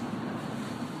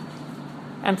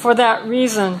 And for that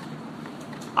reason,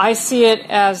 I see it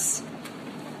as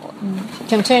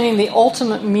containing the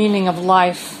ultimate meaning of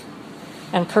life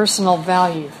and personal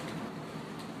value.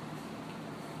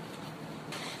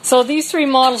 So these three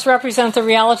models represent the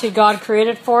reality God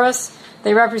created for us.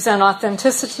 They represent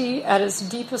authenticity at its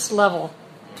deepest level.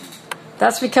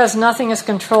 That's because nothing is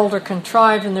controlled or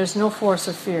contrived, and there's no force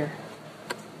or fear.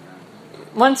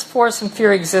 Once force and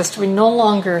fear exist, we no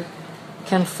longer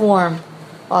can form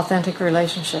authentic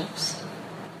relationships.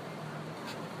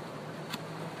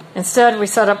 Instead, we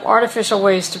set up artificial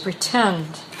ways to pretend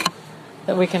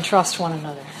that we can trust one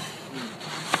another.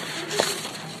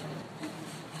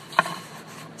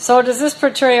 So does this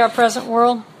portray our present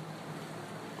world?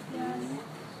 Yes.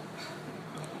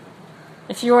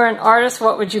 If you were an artist,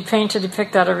 what would you paint to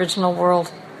depict that original world?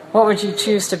 What would you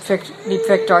choose to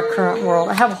depict our current world?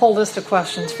 I have a whole list of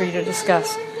questions for you to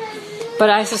discuss.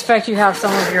 But I suspect you have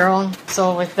some of your own.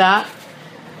 So with that,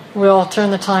 we'll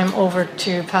turn the time over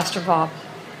to Pastor Bob.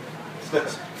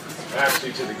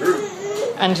 Actually, to the group.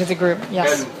 And to the group,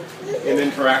 yes. And in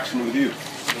interaction with you.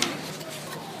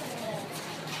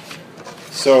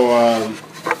 So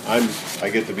I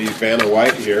get to be Vanna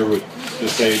White here to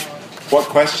say, what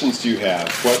questions do you have?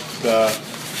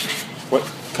 What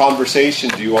conversation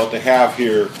do you want to have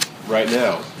here right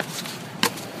now?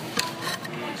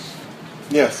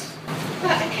 Yes.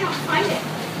 But I can't find it.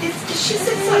 She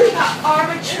said something about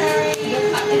arbitrary.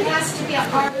 It has to be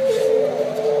arbitrary.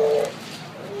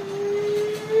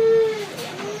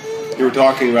 You were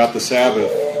talking about the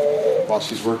Sabbath while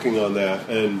she's working on that,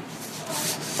 and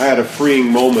I had a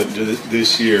freeing moment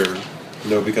this year,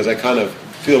 because I kind of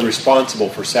feel responsible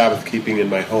for Sabbath keeping in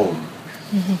my home.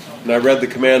 Mm-hmm. And I read the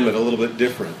commandment a little bit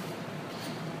different.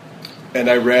 and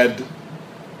I read,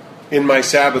 in my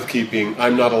Sabbath keeping,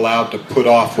 I'm not allowed to put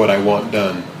off what I want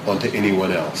done onto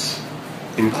anyone else,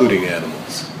 including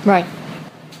animals. Right.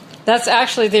 That's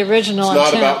actually the original It's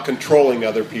not intent. about controlling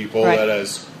other people, Right. that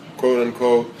as, quote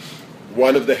unquote,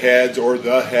 one of the heads or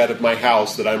the head of my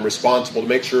house, that I'm responsible to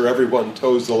make sure everyone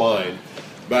toes the line,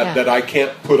 but Yeah. that I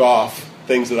can't put off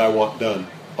things that I want done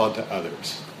onto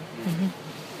others. Mm-hmm.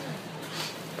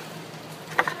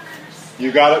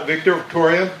 You got it,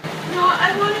 Victoria? No,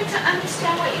 I wanted to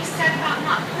understand what you said about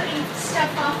not putting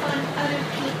stuff off on other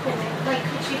people. Like,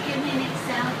 could you give me an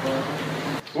example?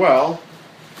 Well,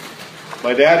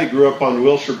 my daddy grew up on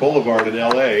Wilshire Boulevard in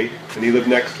L.A., and he lived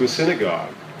next to a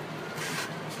synagogue.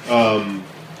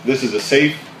 This is a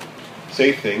safe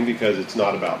thing because it's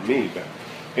not about me. But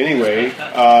anyway,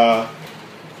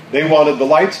 they wanted the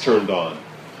lights turned on.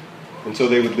 And so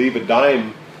they would leave a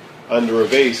dime under a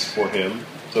vase for him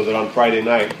so that on Friday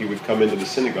night he would come into the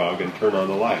synagogue and turn on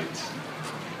the lights.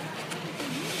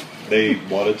 They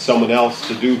wanted someone else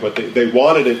to do what they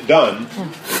wanted it done.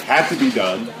 It had to be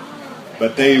done,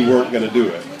 but they weren't going to do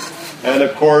it. And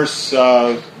of course,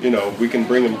 we can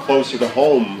bring them closer to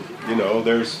home.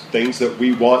 There's things that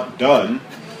we want done,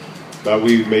 but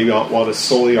we may not want to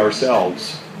solely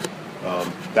ourselves.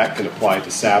 That can apply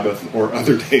to Sabbath or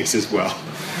other days as well.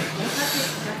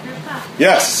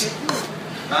 Yes?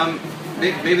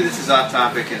 Maybe this is off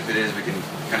topic, and if it is, we can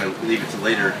kind of leave it to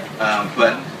later.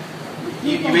 But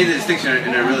you made the distinction,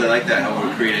 and I really like that, how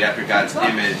we're created after God's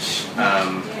image,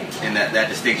 and that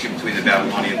distinction between the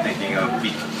Babylonian thinking of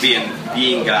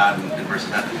being God and versus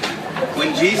not.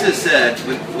 When Jesus said,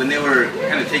 when they were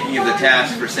kind of taking him to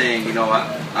task for saying,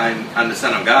 I'm the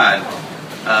Son of God,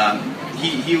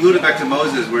 he alluded back to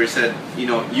Moses where he said,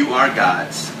 you are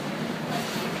gods.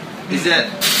 Was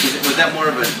that more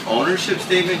of an ownership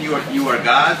statement? You are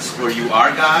gods, or you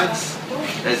are gods,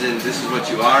 as in this is what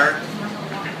you are?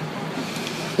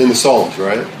 In the Psalms,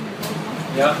 right?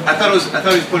 Yeah. I thought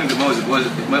he was pointing to Moses.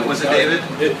 Was it David?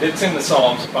 It's in the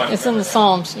Psalms. It's in the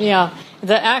Psalms, yeah.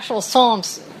 The actual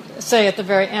Psalms say at the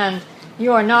very end,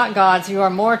 you are not gods, you are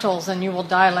mortals, and you will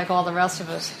die like all the rest of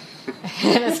us.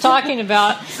 And it's talking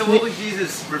about... So what was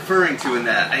Jesus referring to in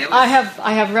that? I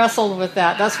have wrestled with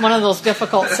that. That's one of those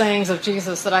difficult sayings of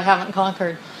Jesus that I haven't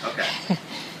conquered. Okay.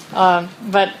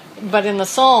 But in the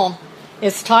Psalm,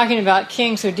 it's talking about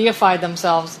kings who deified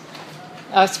themselves,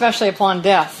 especially upon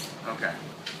death. Okay.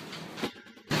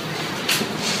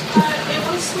 It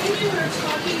was when you were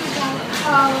talking about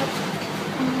how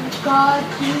God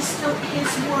used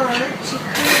His Word to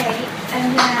create,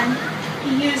 and then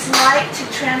He used light to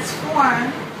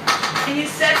transform. And you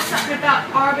said something about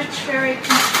arbitrary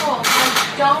control.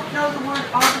 I don't know the word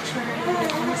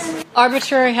arbitrary.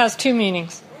 Arbitrary has two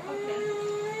meanings.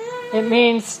 It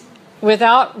means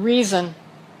without reason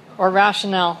or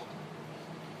rationale.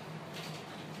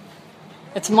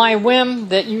 It's my whim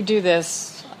that you do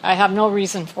this. I have no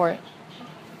reason for it.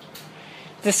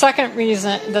 The second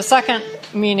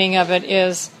meaning of it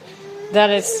is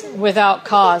that it's without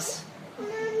cause.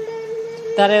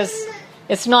 That is,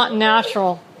 it's not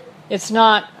natural. It's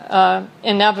not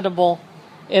inevitable.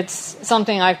 It's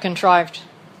something I've contrived.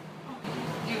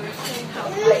 You were saying how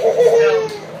light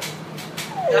dispels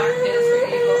darkness or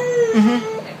evil. Mm-hmm.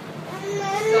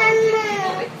 So did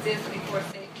evil exist before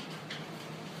Satan?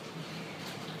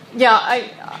 Yeah, I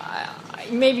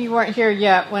maybe you weren't here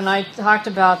yet when I talked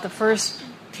about the first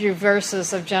few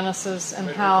verses of Genesis and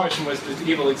The how... question was, did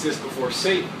evil exist before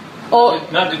Satan? Oh,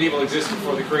 Not did evil exist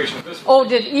before the creation of this world.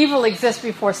 did evil exist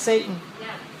before Satan?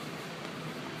 Yeah.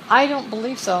 I don't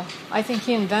believe so. I think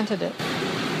he invented it.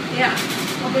 Yeah.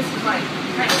 Well, this is like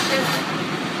kind of physics.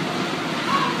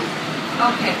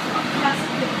 Okay.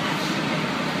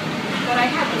 But I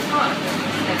have the thought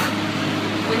that,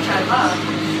 which I love,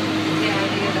 the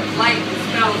idea that light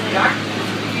dispels darkness.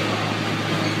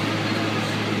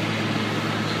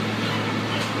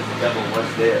 The devil was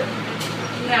there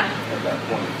Yeah. at that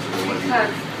point. So there was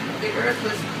Because the earth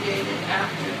was created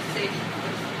after Satan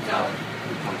was fell.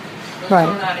 Was Right.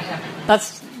 thrown out of heaven.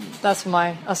 That's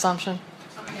my assumption.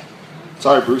 Okay.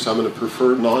 Sorry, Bruce, I'm going to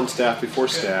prefer non-staff before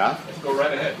staff. Let's go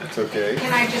right ahead. It's okay.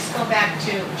 Can I just go back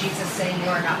to Jesus saying you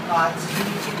are not gods? Can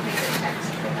you give me the text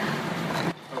for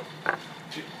that?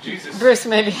 Jesus. Bruce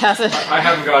maybe has it. I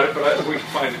haven't got it, but we can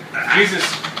find it. Jesus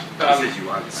says you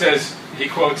are. says, he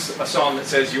quotes a psalm that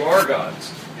says, you are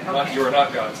gods, not you are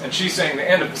not gods. And she's saying the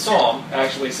end of the psalm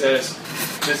actually says,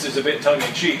 this is a bit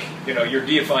tongue-in-cheek, you're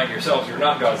deifying yourselves, you're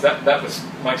not gods. That was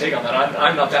my take on that.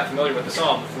 I'm not that familiar with the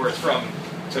psalm, where it's from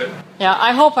Yeah,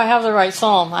 I hope I have the right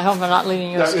psalm. I hope I'm not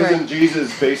leading you Now, astray. isn't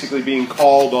Jesus basically being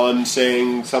called on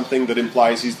saying something that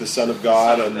implies he's the Son of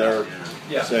God, and they're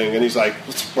Yeah. saying, and he's like,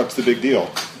 what's the big deal?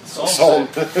 Psalm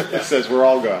It says we're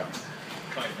all God.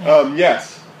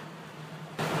 Yes.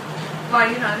 Well,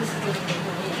 this is getting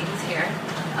into meetings here.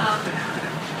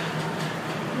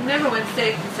 Remember when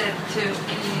Satan said to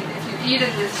Eve, if you eat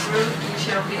of this fruit, you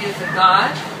shall be as a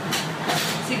god?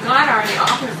 See, God already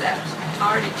offers that,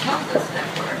 already tells us that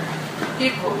we're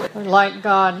equal with. We're like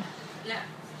God. Yeah.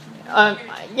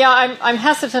 I'm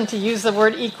hesitant to use the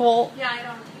word equal. Yeah, I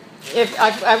don't.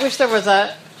 I wish there was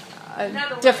a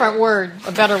different word,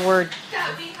 a better word.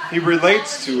 He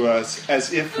relates to us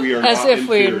as if we are As not if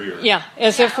inferior.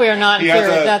 as if we are not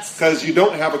inferior. That's because you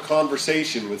don't have a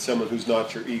conversation with someone who's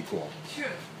not your equal. True.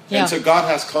 Yeah. And so God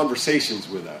has conversations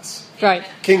with us. right.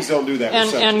 Kings don't do that with And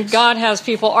subjects. God has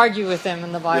people argue with them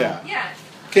in the Bible. Yeah. Yes.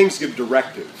 Kings give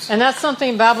directives. And that's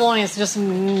something Babylonians just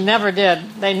never did.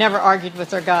 They never argued with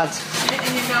their gods. And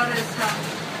you notice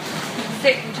how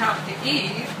Satan talked to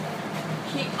Eve.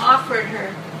 He offered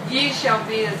her, ye shall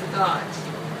be as gods.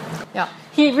 Yeah.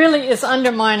 He really is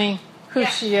undermining who Yeah.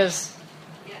 she is.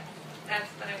 Yes, that's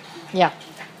what I... Yeah.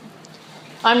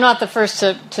 I'm not the first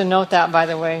to note that, by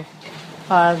the way.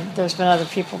 There's been other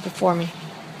people before me.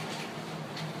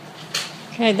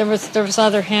 Okay, there was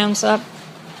other hands up.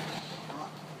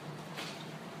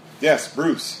 Yes,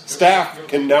 Bruce. Staff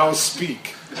can now speak.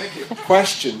 Thank you.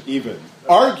 Question even.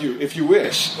 Argue if you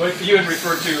wish. Well, you had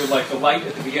referred to like the light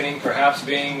at the beginning, perhaps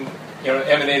being,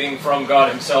 emanating from God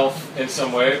Himself in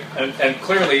some way, and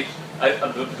clearly,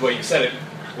 the way you said it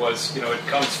was, it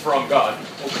comes from God.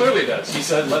 Well, clearly it does. He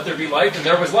said, "Let there be light," and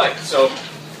there was light. So,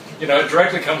 it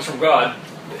directly comes from God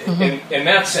in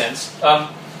that sense.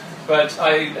 But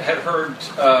I had heard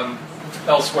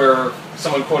elsewhere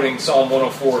someone quoting Psalm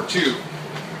 104:2,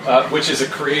 which is a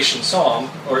creation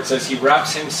psalm, or it says, "He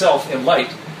wraps Himself in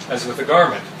light as with a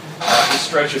garment. He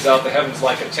stretches out the heavens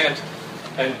like a tent."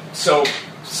 And so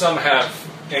some have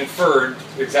inferred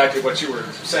exactly what you were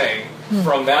saying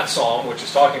from that psalm, which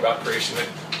is talking about creation, that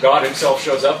God Himself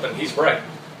shows up and He's bright.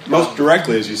 Most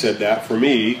directly, as you said that, for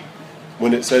me,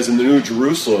 when it says in the New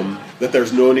Jerusalem that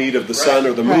there's no need of the sun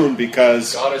or the moon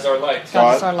because God is our light.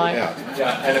 God is our light. Yeah.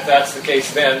 Yeah, and if that's the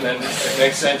case, then it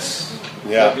makes sense.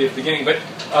 Yeah. That'd be at the beginning. But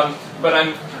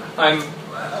I'm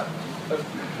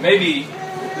maybe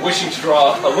wishing to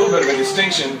draw a little bit of a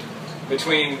distinction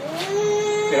between,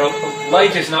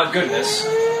 light is not goodness.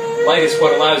 Light is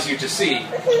what allows you to see,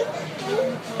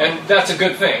 and that's a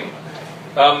good thing.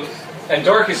 And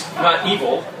dark is not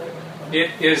evil.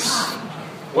 It is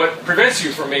what prevents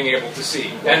you from being able to see,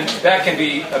 and that can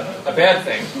be a bad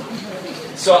thing.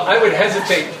 So I would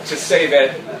hesitate to say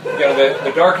that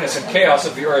the darkness and chaos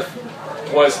of the earth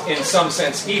was in some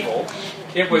sense evil.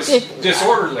 It was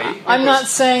disorderly. I'm not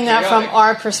saying that chaotic. from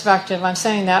our perspective. I'm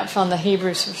saying that from the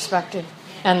Hebrew perspective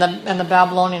and the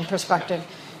Babylonian perspective.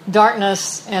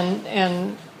 Darkness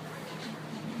and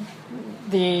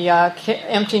the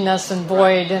emptiness and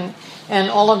void and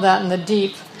all of that in the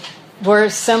deep were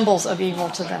symbols of evil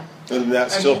to them. And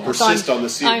that still persists on the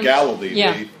Sea of Galilee.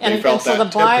 Yeah, They and felt so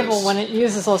that the Bible, tempest. when it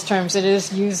uses those terms, it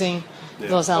is using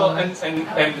those Well, elements. and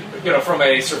from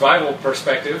a survival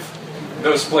perspective,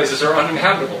 those places are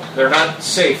uninhabitable. They're not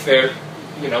safe. They're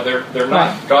not.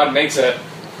 Right. God makes a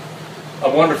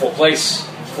wonderful place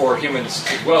for humans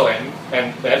to dwell in,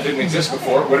 and that didn't exist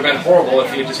before. It would have been horrible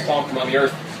if He had just plonked them on the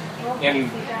earth in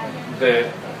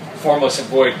the formless and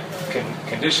void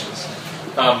conditions.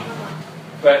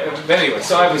 But anyway,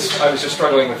 so I was just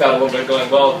struggling with that a little bit, going,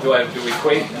 well, do we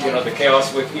equate the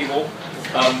chaos with evil?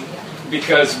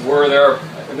 Because were there,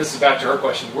 and this is back to her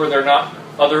question, were there not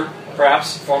other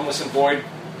perhaps formless and void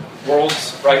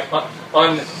worlds, right?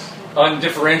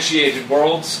 Undifferentiated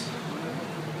worlds,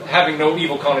 having no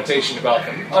evil connotation about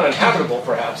them, uninhabitable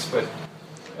perhaps, but.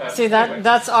 See, Anyway.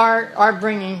 that's our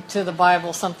bringing to the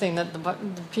Bible something that the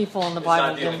people in the It's Bible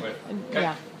not dealing didn't. with. Okay.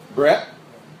 Yeah. Brett?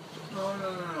 No.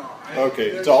 Okay,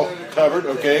 it's all covered,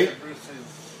 okay.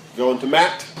 Going to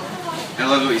Matt. I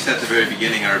love what you said at the very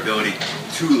beginning. Our ability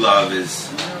to love is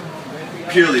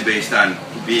purely based on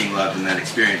being loved in that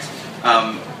experience.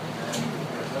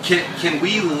 Can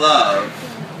we love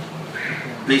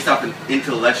based off an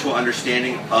intellectual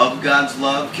understanding of God's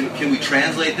love? Can we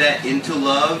translate that into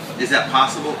love? Is that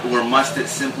possible? Or must it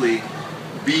simply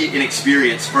be an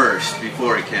experience first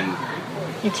before it can...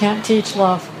 You can't teach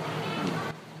love.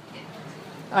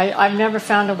 I've never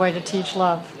found a way to teach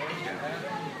love.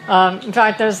 In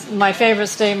fact, there's my favorite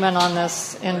statement on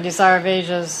this in Desire of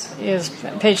Ages is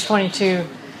page 22.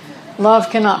 Love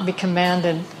cannot be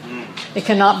commanded. It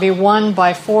cannot be won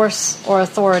by force or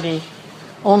authority.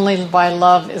 Only by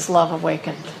love is love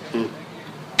awakened.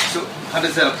 So how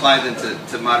does that apply then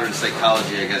to modern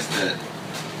psychology, I guess, that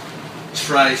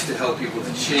tries to help people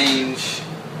to change?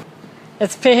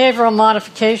 It's behavioral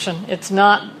modification. It's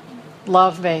not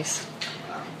love-based.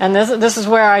 And this is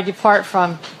where I depart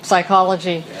from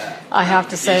psychology, Yeah. I have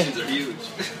to say. Ramifications are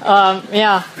huge.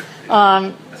 Yeah.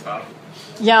 That's powerful.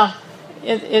 Yeah,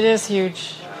 it is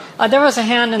huge. There was a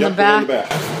hand in the back. Well,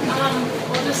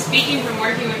 just speaking from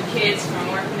working with kids from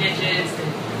orphanages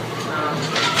and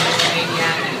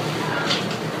Pennsylvania, and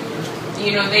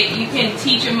you can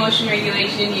teach emotion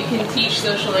regulation, you can teach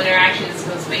social interaction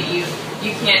skills, but you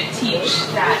can't teach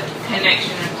that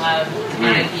connection and love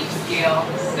on a deep scale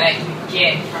that you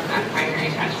get from that primary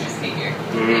attachment figure.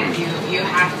 You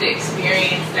have to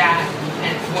experience that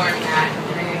and form that,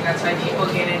 and I think that's why people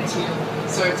get into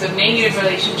sorts of negative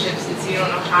relationships, is you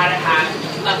don't know how to have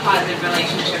a positive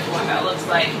relationship, what that looks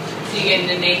like. So you get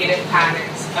into negative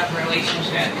patterns of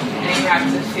relationship, and you have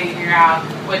to figure out,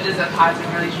 what does a positive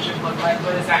relationship look like?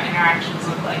 What does that interactions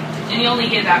look like? And you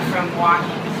only get that from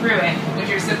walking through it,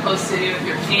 which you're supposed to do with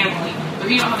your family.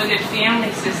 But if you don't have a good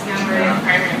family system or a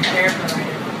primary care provider,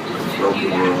 you can't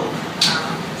do that.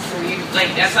 So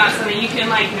that's not something you can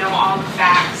know all the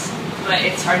facts, but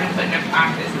it's hard to put into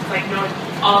practice. It's like knowing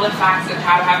all the facts of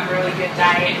how to have a really good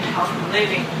diet and healthy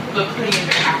living, but putting it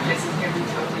into practice is going to be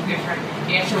totally different.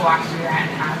 You have to walk through that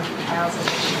and have trials and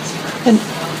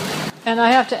issues. And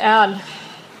I have to add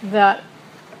that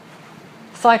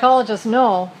psychologists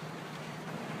know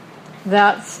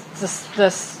that the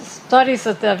studies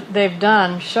that they've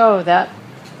done show that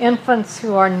infants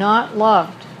who are not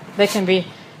loved, they can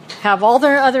have all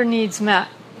their other needs met,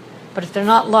 but if they're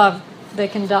not loved, they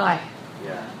can die.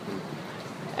 Yeah.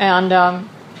 And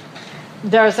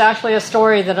there's actually a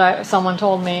story that someone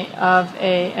told me of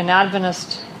an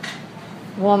Adventist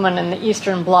woman in the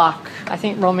Eastern Bloc, I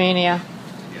think Romania,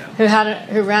 who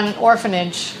ran an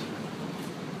orphanage,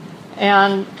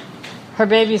 and her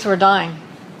babies were dying.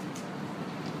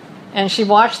 And she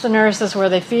watched the nurses. Were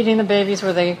they feeding the babies?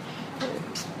 Were they,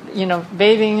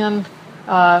 bathing them,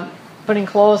 putting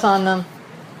clothes on them?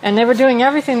 And they were doing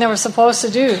everything they were supposed to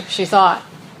do, she thought.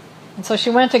 And so she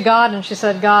went to God and she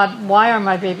said, God, why are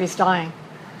my babies dying?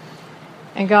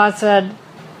 And God said,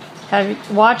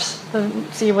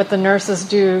 see what the nurses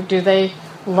do. Do they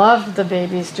love the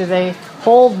babies? Do they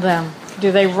hold them?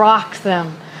 Do they rock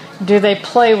them? Do they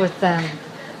play with them?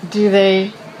 Do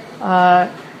they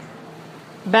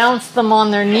bounce them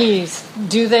on their knees?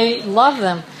 Do they love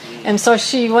them? And so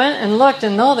she went and looked,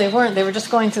 and no, they weren't. They were just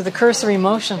going through the cursory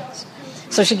motions.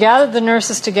 So she gathered the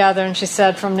nurses together and she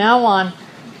said, from now on,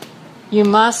 you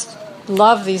must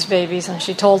love these babies. And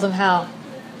she told them how.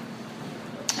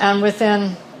 And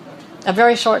within a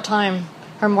very short time,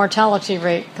 her mortality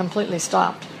rate completely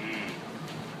stopped.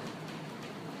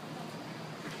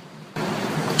 You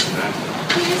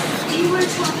were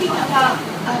talking about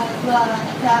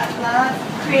love, that love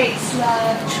creates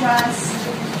love, trust,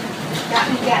 that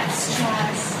begets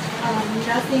trust,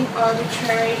 nothing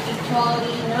arbitrary,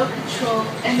 equality, no control,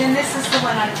 and then this is the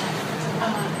one I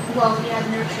like,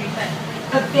 nurturing, but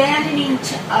abandoning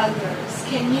to others.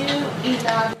 Can you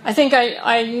elaborate? I think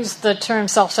I used the term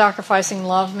self-sacrificing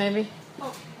love, maybe.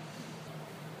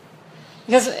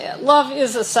 Because love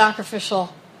is a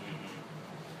sacrificial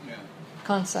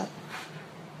concept.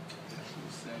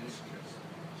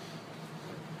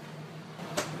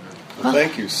 Well,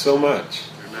 thank you so much.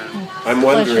 I'm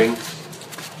wondering,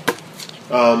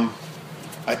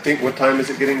 I think, what time is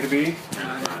it getting to be?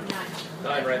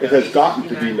 9 right It has gotten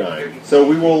to be 9. So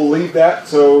we will leave that.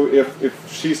 So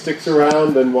if she sticks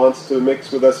around and wants to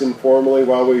mix with us informally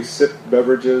while we sip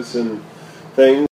beverages and things,